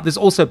as well. Now, there's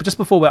also, just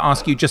before we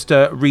ask you just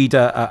to read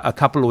a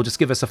couple or just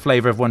give us a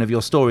flavour of one of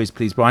your stories,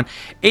 please, Brian.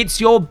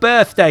 It's your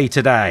birthday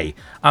today.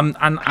 And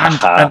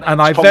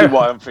I probably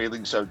why I'm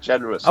feeling so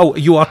generous. Oh,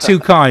 you are too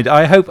kind.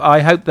 I hope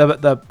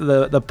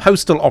the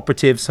postal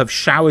operatives have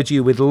showered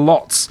you with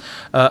lots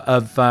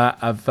of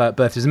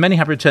birthdays. Many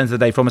happy returns of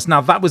the day from us.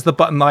 Now, that was the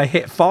button I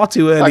hit far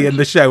too early in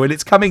the show, and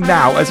it's coming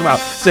now as well.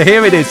 So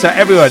here it is. So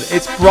everyone,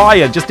 it's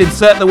Brian. Just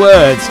insert the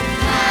words.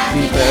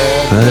 Happy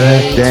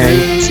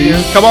birthday to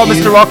you. Come on,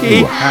 Mr.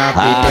 Rocky.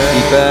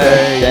 Happy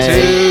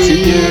birthday to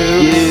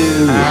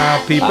you.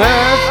 Happy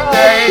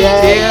birthday,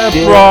 dear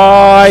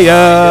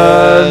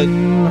Brian.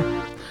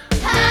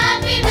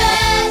 Happy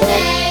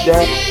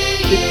birthday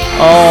to you.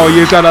 Oh,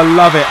 you're going to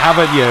love it,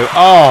 haven't you?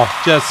 Oh,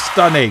 just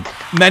stunning.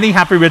 Many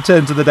happy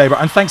returns of the day,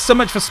 and thanks so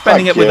much for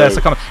spending it with us.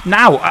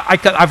 Now, I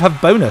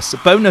have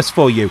bonus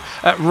for you.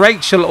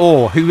 Rachel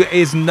Orr, who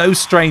is no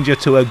stranger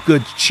to a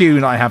good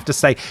tune, I have to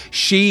say.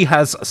 She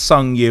has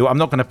sung you. I'm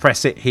not going to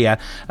press it here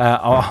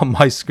on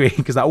my screen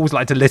because I always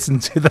like to listen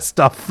to the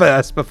stuff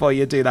first before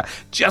you do that,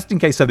 just in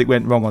case something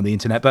went wrong on the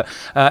internet. But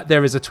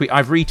there is a tweet.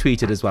 I've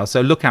retweeted as well,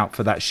 so look out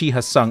for that. She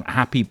has sung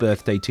Happy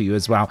Birthday to you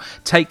as well.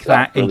 Take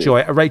that,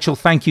 enjoy it. Rachel,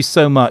 thank you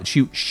so much.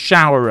 You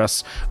shower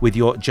us with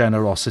your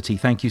generosity.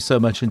 Thank you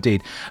so much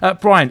indeed.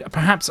 Brian,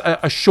 perhaps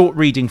a short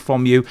reading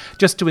from you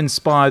just to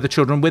inspire the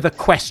children with a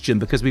question,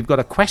 because we've got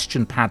a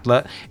question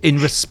Padlet in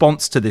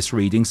response to this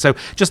reading. So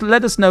just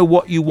let us know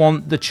what you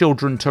want the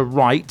children to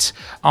write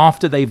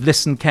after they've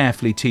listened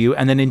carefully to you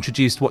and then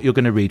introduced what you're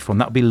going to read from.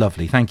 That would be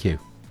lovely. Thank you.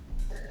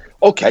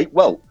 Okay,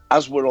 well,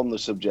 as we're on the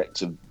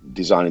subject of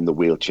designing the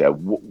wheelchair,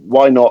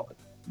 why not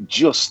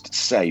just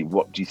say,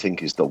 what do you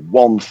think is the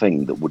one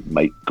thing that would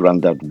make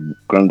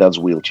Grandad's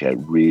wheelchair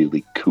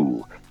really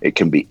cool? It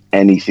can be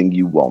anything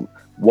you want.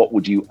 What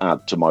would you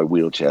add to my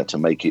wheelchair to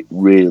make it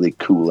really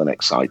cool and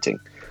exciting?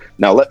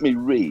 Now, let me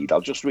read.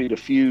 I'll just read a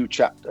few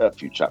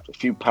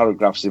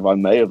paragraphs, if I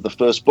may, of the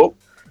first book.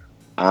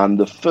 And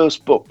the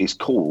first book is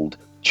called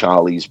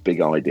Charlie's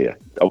Big Idea.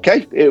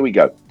 Okay, here we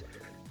go.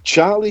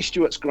 Charlie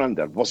Stewart's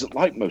granddad wasn't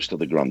like most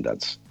other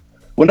granddads.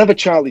 Whenever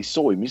Charlie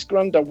saw him, his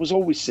granddad was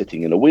always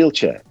sitting in a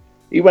wheelchair.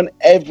 He went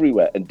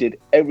everywhere and did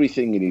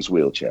everything in his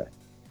wheelchair.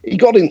 He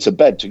got into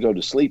bed to go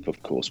to sleep,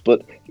 of course,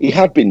 but he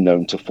had been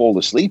known to fall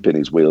asleep in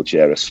his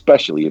wheelchair,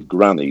 especially if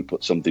Granny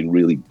put something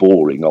really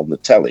boring on the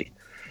telly.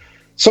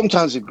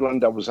 Sometimes if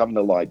Grandad was having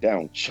to lie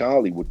down,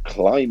 Charlie would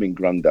climb in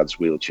Grandad's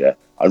wheelchair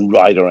and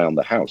ride around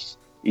the house.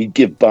 He'd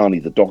give Barney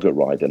the dog a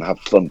ride and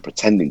have fun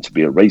pretending to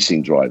be a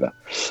racing driver,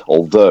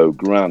 although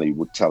Granny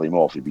would tell him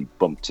off if he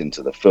bumped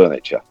into the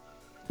furniture.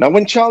 Now,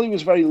 when Charlie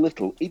was very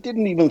little, he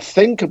didn't even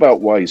think about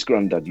why his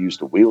granddad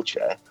used a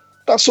wheelchair.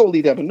 That's all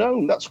he'd ever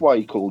known. That's why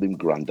he called him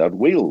Grandad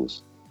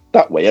Wheels.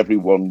 That way,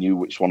 everyone knew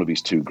which one of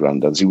his two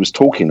granddads he was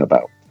talking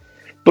about.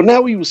 But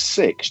now he was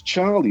 6,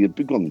 Charlie had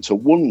begun to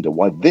wonder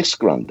why this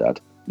grandad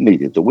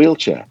needed the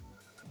wheelchair.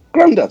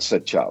 Grandad,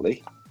 said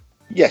Charlie.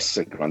 Yes,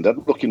 said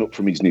Grandad, looking up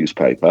from his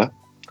newspaper.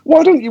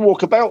 Why don't you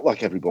walk about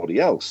like everybody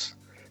else?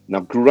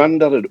 Now,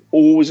 Grandad had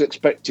always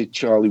expected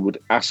Charlie would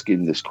ask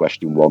him this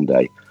question one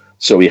day,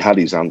 so he had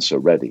his answer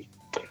ready.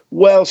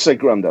 Well, said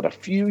Grandad, a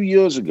few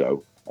years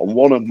ago, on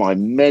one of my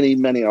many,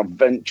 many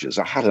adventures,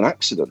 I had an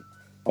accident.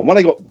 And when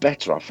I got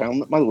better, I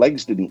found that my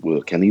legs didn't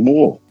work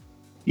anymore.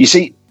 You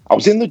see, I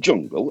was in the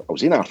jungle, I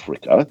was in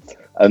Africa,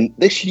 and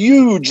this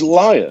huge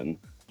lion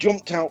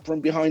jumped out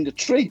from behind a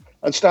tree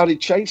and started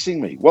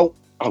chasing me. Well,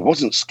 I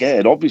wasn't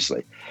scared,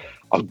 obviously.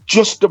 I was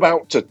just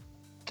about to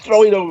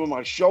throw it over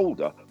my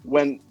shoulder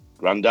when,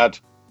 Grandad,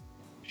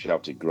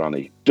 shouted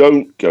Granny,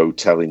 don't go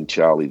telling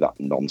Charlie that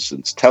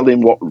nonsense. Tell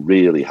him what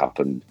really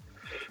happened.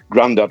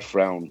 Grandad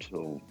frowned.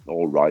 Oh,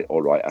 all right.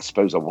 I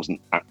suppose I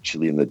wasn't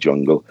actually in the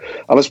jungle.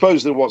 And I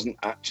suppose there wasn't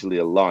actually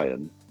a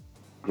lion.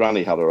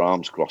 Granny had her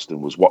arms crossed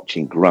and was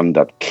watching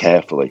Grandad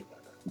carefully.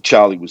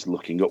 Charlie was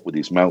looking up with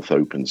his mouth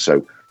open,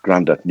 so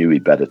Grandad knew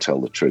he'd better tell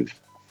the truth.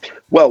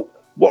 Well,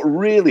 what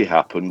really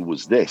happened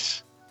was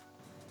this.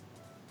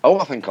 Oh,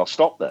 I think I'll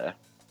stop there.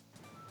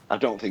 I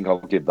don't think I'll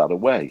give that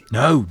away.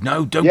 No,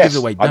 don't give it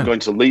away. No. I'm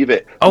going to leave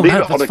it. Oh, leave no,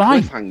 it on that's a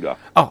fine. cliffhanger.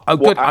 Oh, what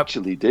good.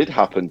 actually did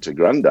happen to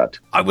Grandad?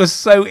 I was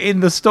so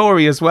in the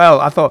story as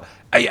well. I thought,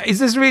 is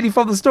this really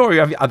from the story?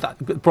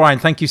 Brian,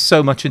 thank you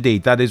so much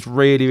indeed. That is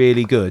really,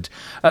 really good.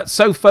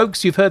 So,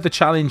 folks, you've heard the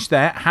challenge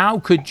there. How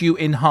could you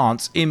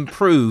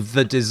improve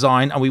the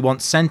design? And we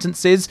want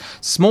sentences,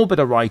 small bit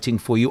of writing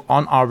for you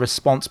on our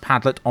response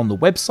Padlet on the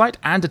website,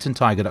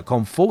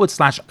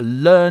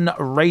 andertontiger.com/learn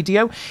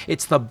radio.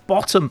 It's the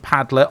bottom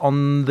Padlet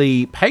on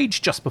the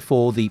page just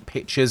before the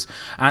pictures.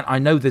 And I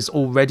know there's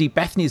already,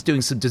 Bethany is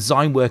doing some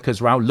design work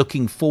as well.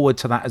 Looking forward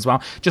to that as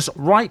well. Just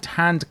right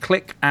hand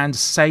click and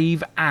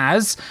save as.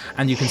 does,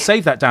 and you can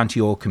save that down to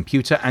your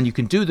computer, and you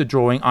can do the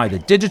drawing either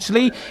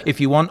digitally if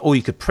you want, or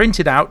you could print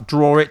it out,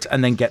 draw it,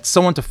 and then get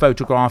someone to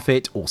photograph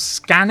it or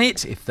scan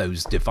it if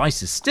those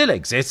devices still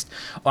exist,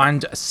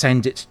 and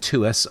send it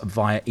to us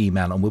via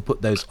email, and we'll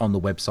put those on the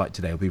website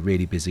today. We'll be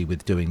really busy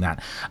with doing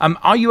that.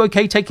 Are you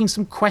okay taking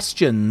some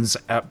questions,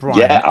 Brian?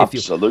 Yeah,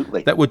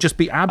 absolutely. That would just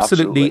be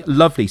absolutely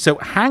lovely. So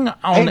hang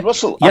on. Hey,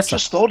 Russell, yes,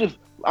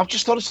 I've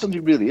just thought of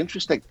something really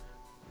interesting.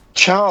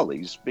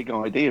 Charlie's Big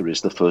Idea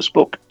is the first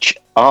book,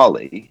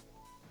 Charlie,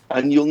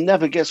 and you'll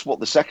never guess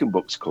what the second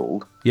book's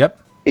called. Yep.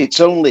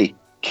 It's only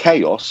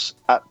Chaos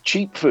at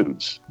Cheap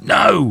Foods.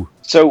 No.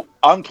 So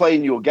I'm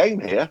playing your game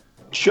here.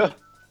 Sure.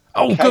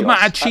 Oh, Chaos good man,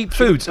 at Cheap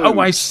Foods. Oh,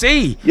 I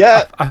see.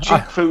 Yeah,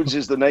 Cheap Foods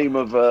is the name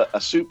of a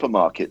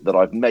supermarket that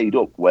I've made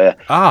up where,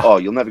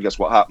 you'll never guess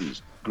what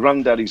happens.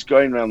 Granddaddy's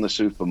going around the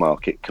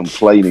supermarket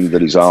complaining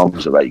that his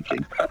arms are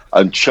aching,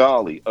 and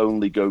Charlie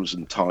only goes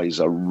and ties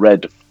a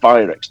red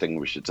fire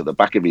extinguisher to the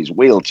back of his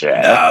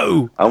wheelchair.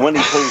 No! And when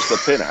he pulls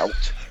the pin out,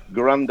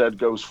 Granddad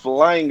goes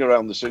flying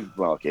around the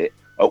supermarket.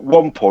 At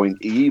one point,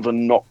 he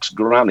even knocks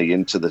Granny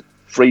into the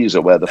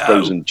freezer where the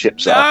frozen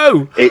chips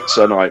are. It's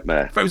a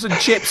nightmare. Frozen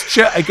chips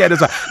again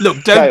as well.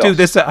 Look, don't do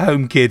this at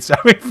home, kids. I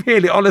mean,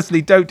 really,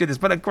 honestly, don't do this.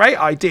 But a great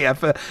idea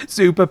for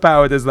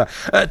superpowered as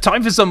that.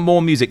 Time for some more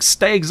music.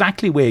 Stay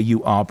exactly where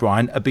you are,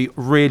 Brian. It'd be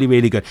really,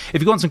 really good.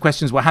 If you've got some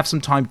questions, we'll have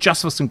some time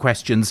just for some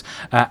questions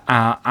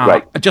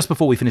just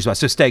before we finish that.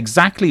 So stay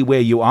exactly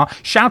where you are.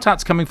 Shout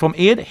outs coming from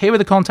Ian. Here are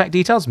the contact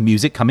details.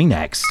 Music coming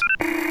next.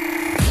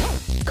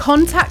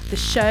 Contact the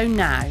show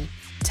now.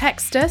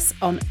 Text us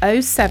on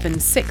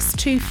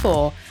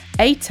 07624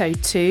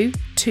 802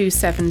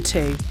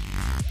 272.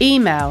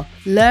 Email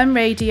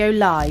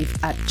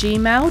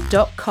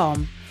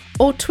learnradiolive@gmail.com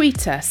or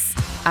tweet us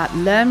at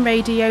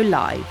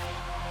learnradiolive.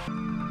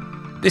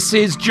 This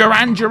is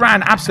Duran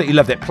Duran. Absolutely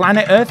loved it.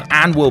 Planet Earth,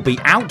 and will be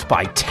out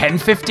by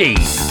 10:15.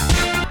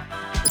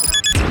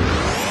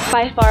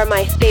 By far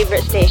my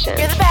favorite station.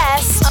 You're the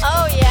best.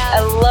 Oh, yeah. I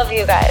love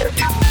you guys.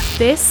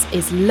 This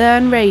is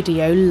Learn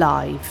Radio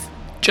Live.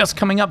 Just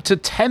coming up to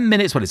 10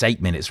 minutes. Well, it's 8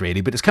 minutes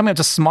really, but it's coming up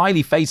to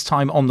smiley face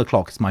time on the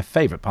clock. It's my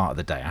favourite part of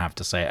the day, I have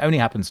to say. It only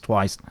happens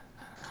twice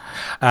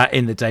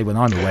in the day when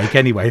I'm awake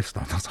anyway.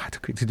 I had to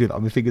quickly do that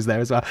on my fingers there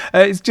as well.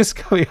 It's just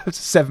coming up to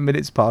 7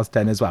 minutes past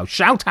 10 as well.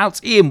 Shout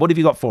outs, Ian, what have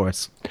you got for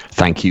us?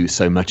 Thank you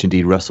so much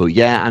indeed, Russell.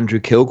 Yeah, Andrew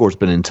Kilgore's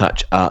been in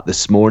touch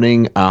this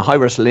morning. Hi,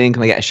 Russell Ian,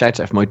 can I get a shout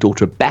out for my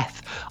daughter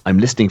Beth? I'm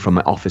listening from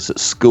my office at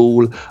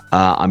school.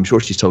 I'm sure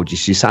she's told you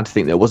she's sad to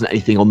think there wasn't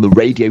anything on the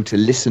radio to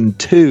listen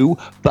to,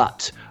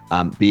 but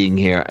being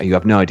here, you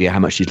have no idea how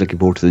much she's looking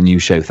forward to the new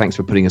show. Thanks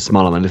for putting a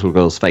smile on my little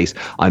girl's face.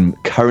 I'm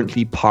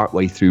currently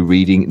partway through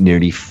reading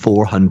nearly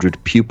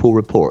 400 pupil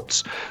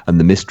reports, and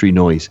the mystery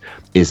noise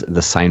is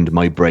the sound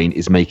my brain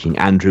is making.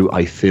 Andrew,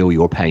 I feel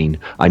your pain.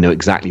 I know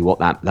exactly what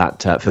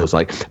that feels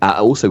like. I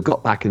also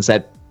got back and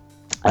said,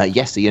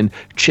 yes, Ian,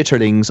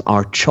 chitterlings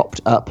are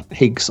chopped up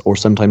pigs or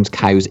sometimes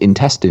cows'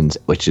 intestines,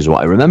 which is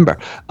what I remember.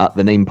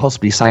 The name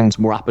possibly sounds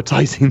more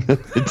appetizing than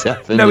the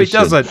definition. No, it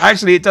doesn't.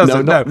 Actually, it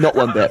doesn't. No, not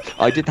one bit.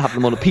 I did have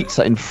them on a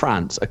pizza in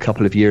France a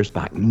couple of years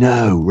back.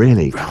 No,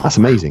 really? That's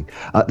amazing.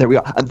 There we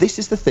are. And this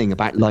is the thing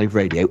about live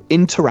radio,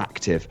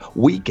 interactive.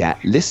 We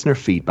get listener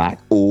feedback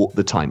all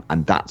the time,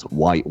 and that's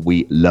why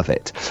we love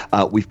it.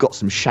 We've got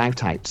some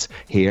shout-outs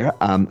here.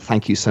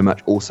 Thank you so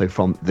much also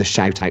from the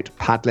shout-out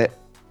Padlet.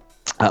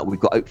 We've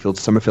got Oakfield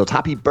Summerfield.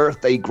 Happy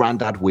birthday,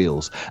 Grandad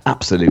Wheels.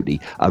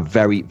 Absolutely. A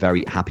very,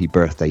 very happy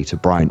birthday to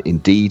Brian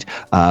indeed.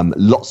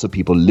 Lots of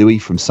people. Louis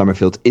from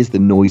Summerfield. Is the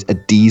noise a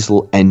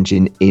diesel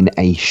engine in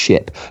a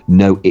ship?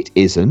 No, it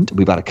isn't.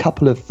 We've had a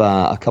couple of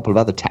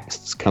other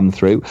texts come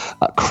through.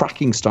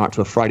 Cracking start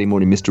to a Friday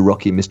morning, Mr.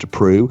 Rocky and Mr.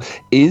 Prue.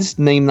 Is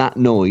Name That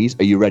Noise,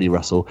 are you ready,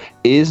 Russell?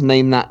 Is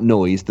Name That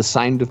Noise the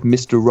sound of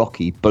Mr.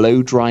 Rocky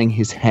blow drying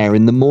his hair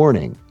in the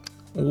morning?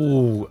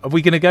 Oh, are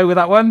we going to go with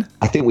that one?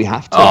 I think we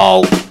have to.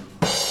 Oh,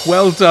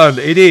 well done.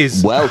 It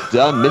is. Well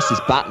done,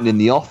 Mrs. Batten in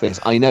the office.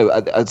 I know,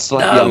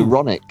 slightly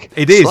ironic.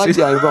 It is.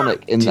 Slightly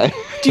ironic. In there.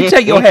 Do you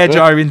take your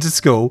hairdryer into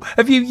school?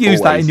 Have you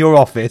used that in your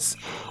office?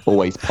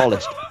 Always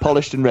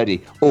polished and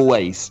ready.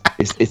 Always.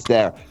 It's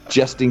there,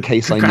 just in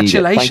case I need it.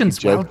 Congratulations.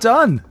 Thank you, Joe. Well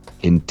done.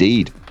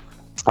 Indeed.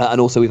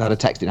 And also we've had a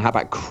text in. How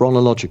about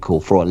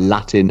chronological for a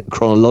Latin,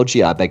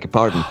 chronologia, I beg your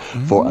pardon,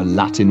 for a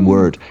Latin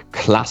word.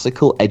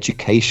 Classical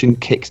education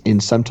kicks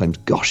in sometimes.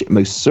 Gosh, it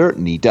most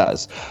certainly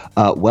does.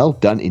 Well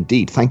done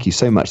indeed. Thank you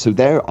so much. So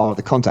there are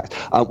the contacts.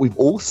 We've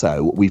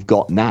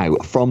got now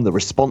from the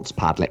response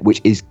Padlet, which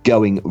is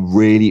going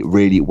really,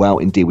 really well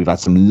indeed. We've had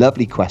some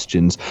lovely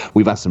questions.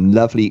 We've had some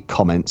lovely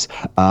comments.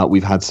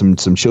 We've had some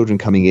children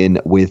coming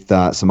in with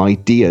some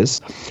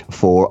ideas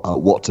for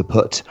what to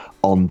put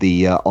on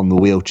the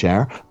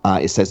wheelchair.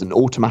 It says an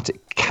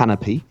automatic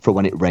canopy for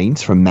when it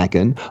rains from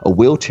Megan, a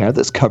wheelchair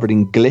that's covered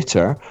in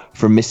glitter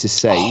from Mrs.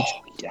 Sage,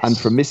 and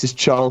from Mrs.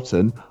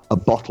 Charlton, a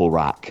bottle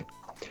rack.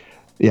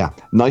 Yeah,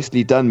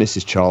 nicely done,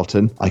 Mrs.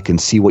 Charlton. I can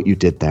see what you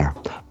did there.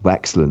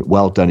 Excellent.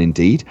 Well done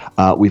indeed.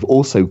 We've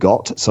also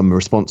got some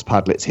response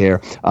Padlets here.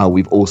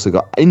 We've also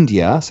got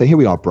India. So here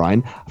we are,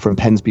 Brian, from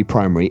Pensby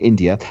Primary,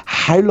 India.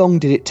 How long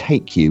did it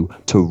take you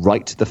to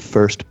write the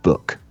first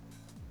book?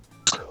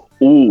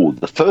 Oh,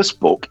 the first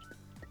book,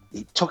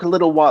 it took a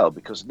little while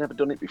because I'd never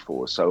done it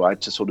before. So I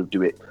had to sort of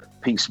do it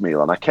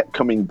piecemeal and I kept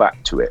coming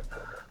back to it.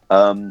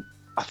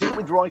 I think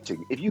with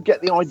writing, if you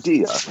get the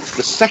idea,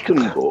 the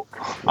second book,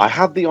 I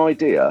had the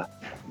idea,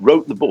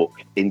 wrote the book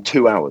in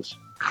 2 hours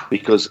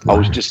because I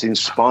was just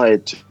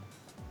inspired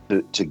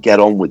to get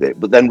on with it.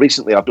 But then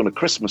recently I've done a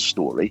Christmas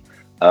story,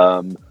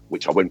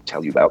 which I won't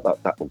tell you about,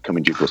 that will come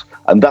in due course.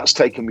 And that's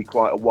taken me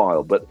quite a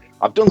while, but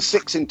I've done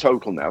 6 in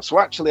total now. So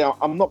actually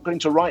I'm not going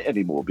to write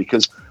anymore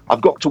because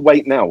I've got to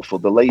wait now for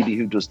the lady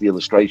who does the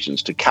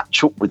illustrations to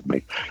catch up with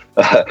me.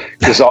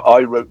 Because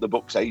I wrote the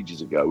books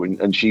ages ago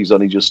and she's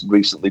only just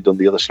recently done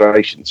the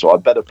illustration. So I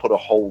better put a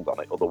hold on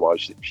it.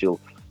 Otherwise she'll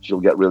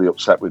get really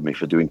upset with me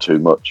for doing too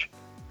much.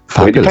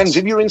 So it depends.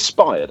 If you're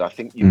inspired, I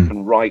think you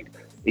can write.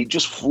 It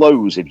just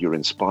flows if you're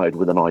inspired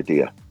with an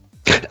idea.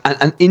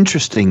 And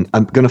interesting,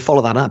 I'm going to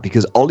follow that up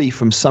because Ollie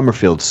from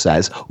Summerfield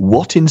says,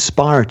 what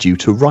inspired you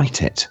to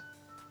write it?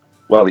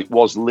 Well, it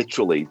was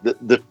literally,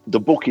 the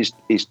book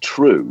is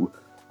true.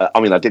 I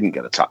mean, I didn't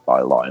get attacked by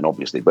a lion,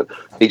 obviously, but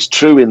it's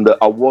true in that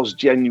I was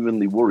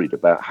genuinely worried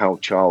about how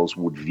Charles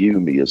would view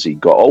me as he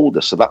got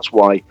older. So that's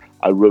why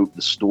I wrote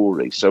the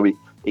story. So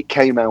it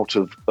came out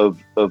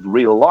of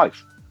real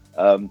life.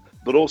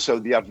 But also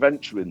the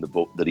adventure in the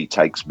book that he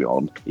takes me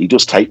on. He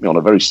does take me on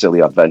a very silly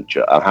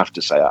adventure. I have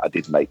to say, I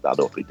did make that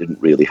up. It didn't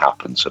really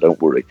happen, so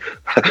don't worry.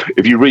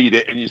 If you read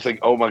it and you think,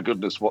 oh my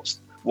goodness, what's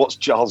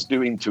Charles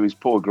doing to his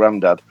poor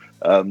granddad?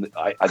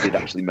 I did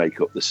actually make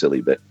up the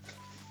silly bit.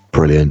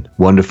 Brilliant.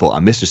 Wonderful.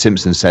 And Mr.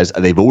 Simpson says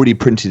they've already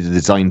printed the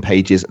design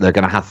pages. They're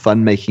going to have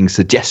fun making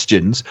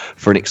suggestions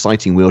for an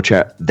exciting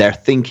wheelchair. They're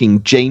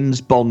thinking James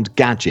Bond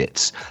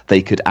gadgets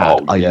they could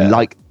add. Oh,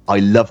 yeah. I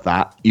love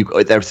that.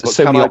 There's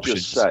so many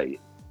options.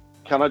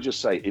 Can I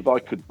just say, if I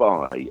could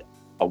buy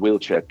a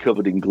wheelchair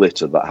covered in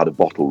glitter that had a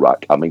bottle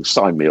rack, I mean,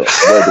 sign me up.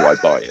 Where do I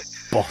buy it?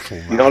 Bottle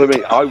rack. You know what I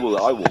mean? I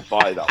will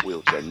buy that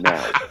wheelchair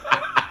now.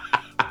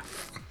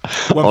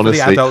 One Honestly,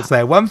 for the adults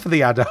there. One for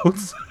the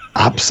adults.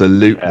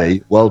 Absolutely.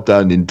 Yeah. Well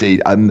done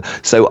indeed.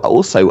 So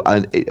also,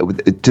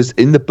 does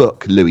in the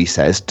book, Louis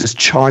says, does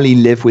Charlie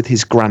live with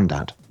his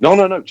granddad?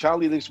 No.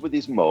 Charlie lives with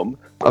his mum.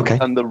 Okay.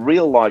 And the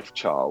real life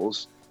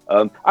Charles...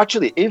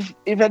 actually, if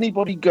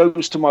anybody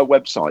goes to my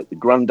website,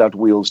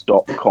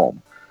 thegrandadwheels.com,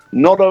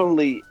 not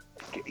only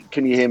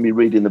can you hear me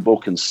reading the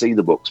book and see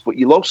the books, but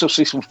you'll also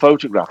see some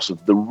photographs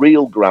of the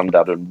real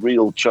granddad and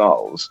real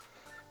Charles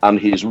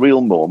and his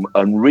real mum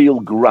and real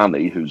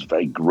Granny, who's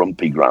very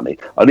grumpy Granny,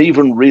 and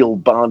even real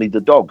Barney the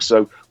dog.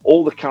 So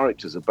all the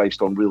characters are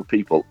based on real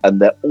people,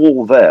 and they're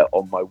all there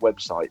on my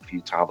website for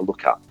you to have a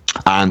look at.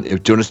 And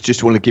do you want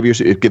to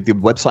give the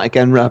website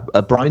again,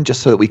 Brian,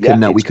 just so that we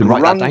can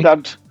write that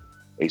down?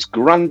 It's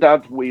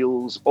Grandad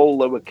Wheels, all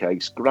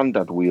lowercase,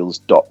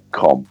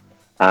 grandadwheels.com.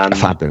 And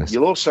fabulous.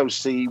 You'll also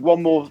see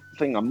one more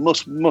thing I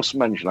must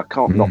mention. I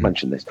can't not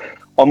mention this.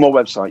 On my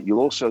website,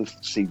 you'll also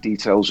see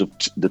details of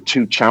the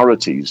 2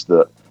 charities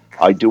that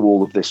I do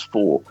all of this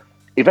for.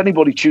 If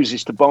anybody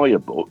chooses to buy a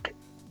book,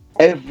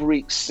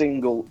 every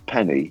single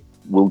penny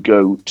will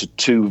go to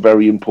 2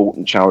 very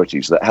important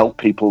charities that help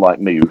people like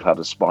me who've had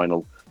a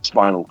spinal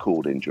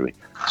cord injury.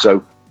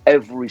 So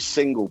every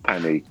single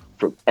penny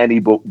from any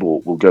book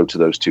bought will go to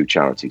those 2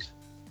 charities.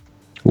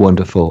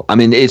 Wonderful. I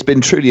mean, it's been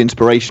truly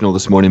inspirational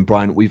this morning,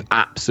 Brian. We've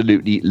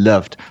absolutely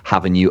loved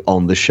having you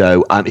on the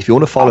show. If you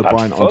want to follow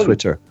Brian on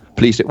Twitter,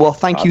 please do. Well,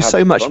 thank you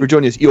so much for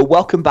joining us. You're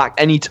welcome back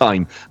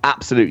anytime,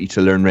 absolutely,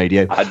 to Learn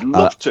Radio. I'd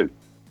love to.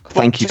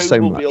 Thank you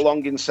so much. We'll be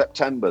along in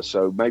September,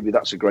 so maybe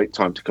that's a great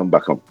time to come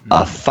back on.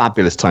 A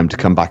fabulous time to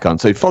come back on.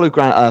 So follow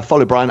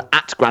Brian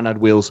at Grandad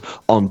Wheels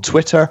on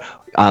Twitter.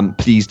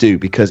 Please do,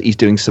 because he's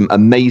doing some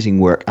amazing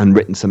work and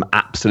written some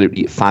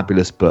absolutely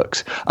fabulous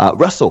books.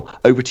 Russell,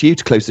 over to you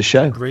to close the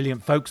show.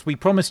 Brilliant, folks. We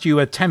promised you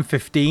a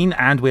 10:15,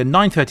 and we're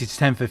 9:30 to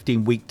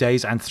 10:15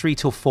 weekdays and 3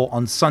 till 4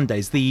 on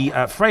Sundays. The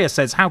Freya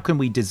says, how can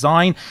we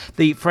design?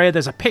 Freya,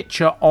 there's a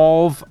picture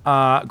of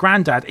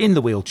Grandad in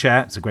the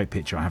wheelchair. It's a great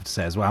picture, I have to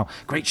say, as well.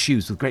 Great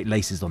shoes with great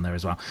laces on there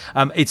as well.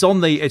 It's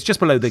just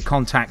below the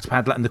contact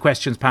Padlet and the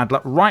questions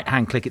Padlet.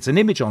 Right-hand click. It's an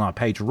image on our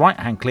page.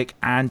 Right-hand click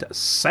and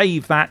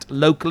save that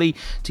locally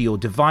to your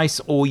device,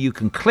 or you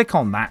can click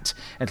on that,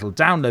 it'll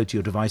download to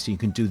your device, and you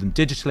can do them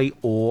digitally,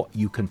 or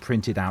you can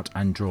print it out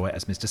and draw it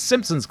as Mr.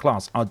 Simpson's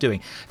class are doing.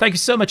 Thank you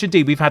so much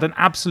indeed. We've had an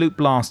absolute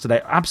blast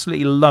today.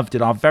 Absolutely loved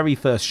it. Our very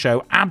first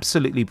show.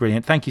 Absolutely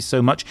brilliant. Thank you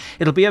so much.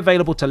 It'll be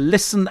available to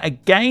listen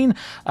again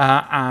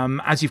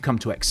as you've come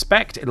to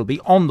expect. It'll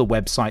be on the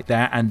website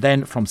there, and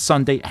then from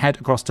Sunday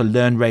head across to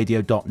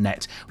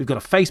learnradio.net. We've got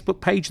a Facebook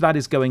page that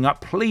is going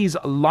up. Please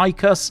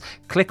like us,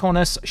 click on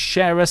us,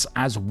 share us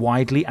as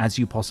widely as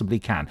you possibly possibly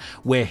can.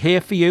 We're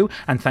here for you,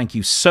 and thank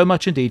you so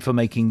much indeed for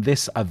making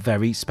this a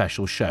very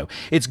special show.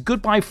 It's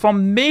goodbye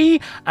from me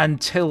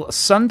until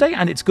Sunday,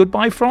 and it's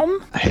goodbye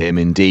from... him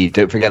indeed.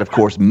 Don't forget, of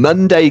course,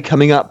 Monday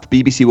coming up,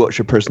 BBC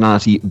Watcher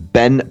personality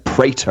Ben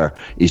Prater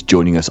is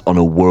joining us on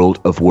a World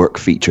of Work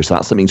feature. So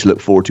that's something to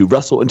look forward to.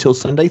 Russell, until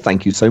Sunday,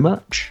 thank you so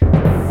much.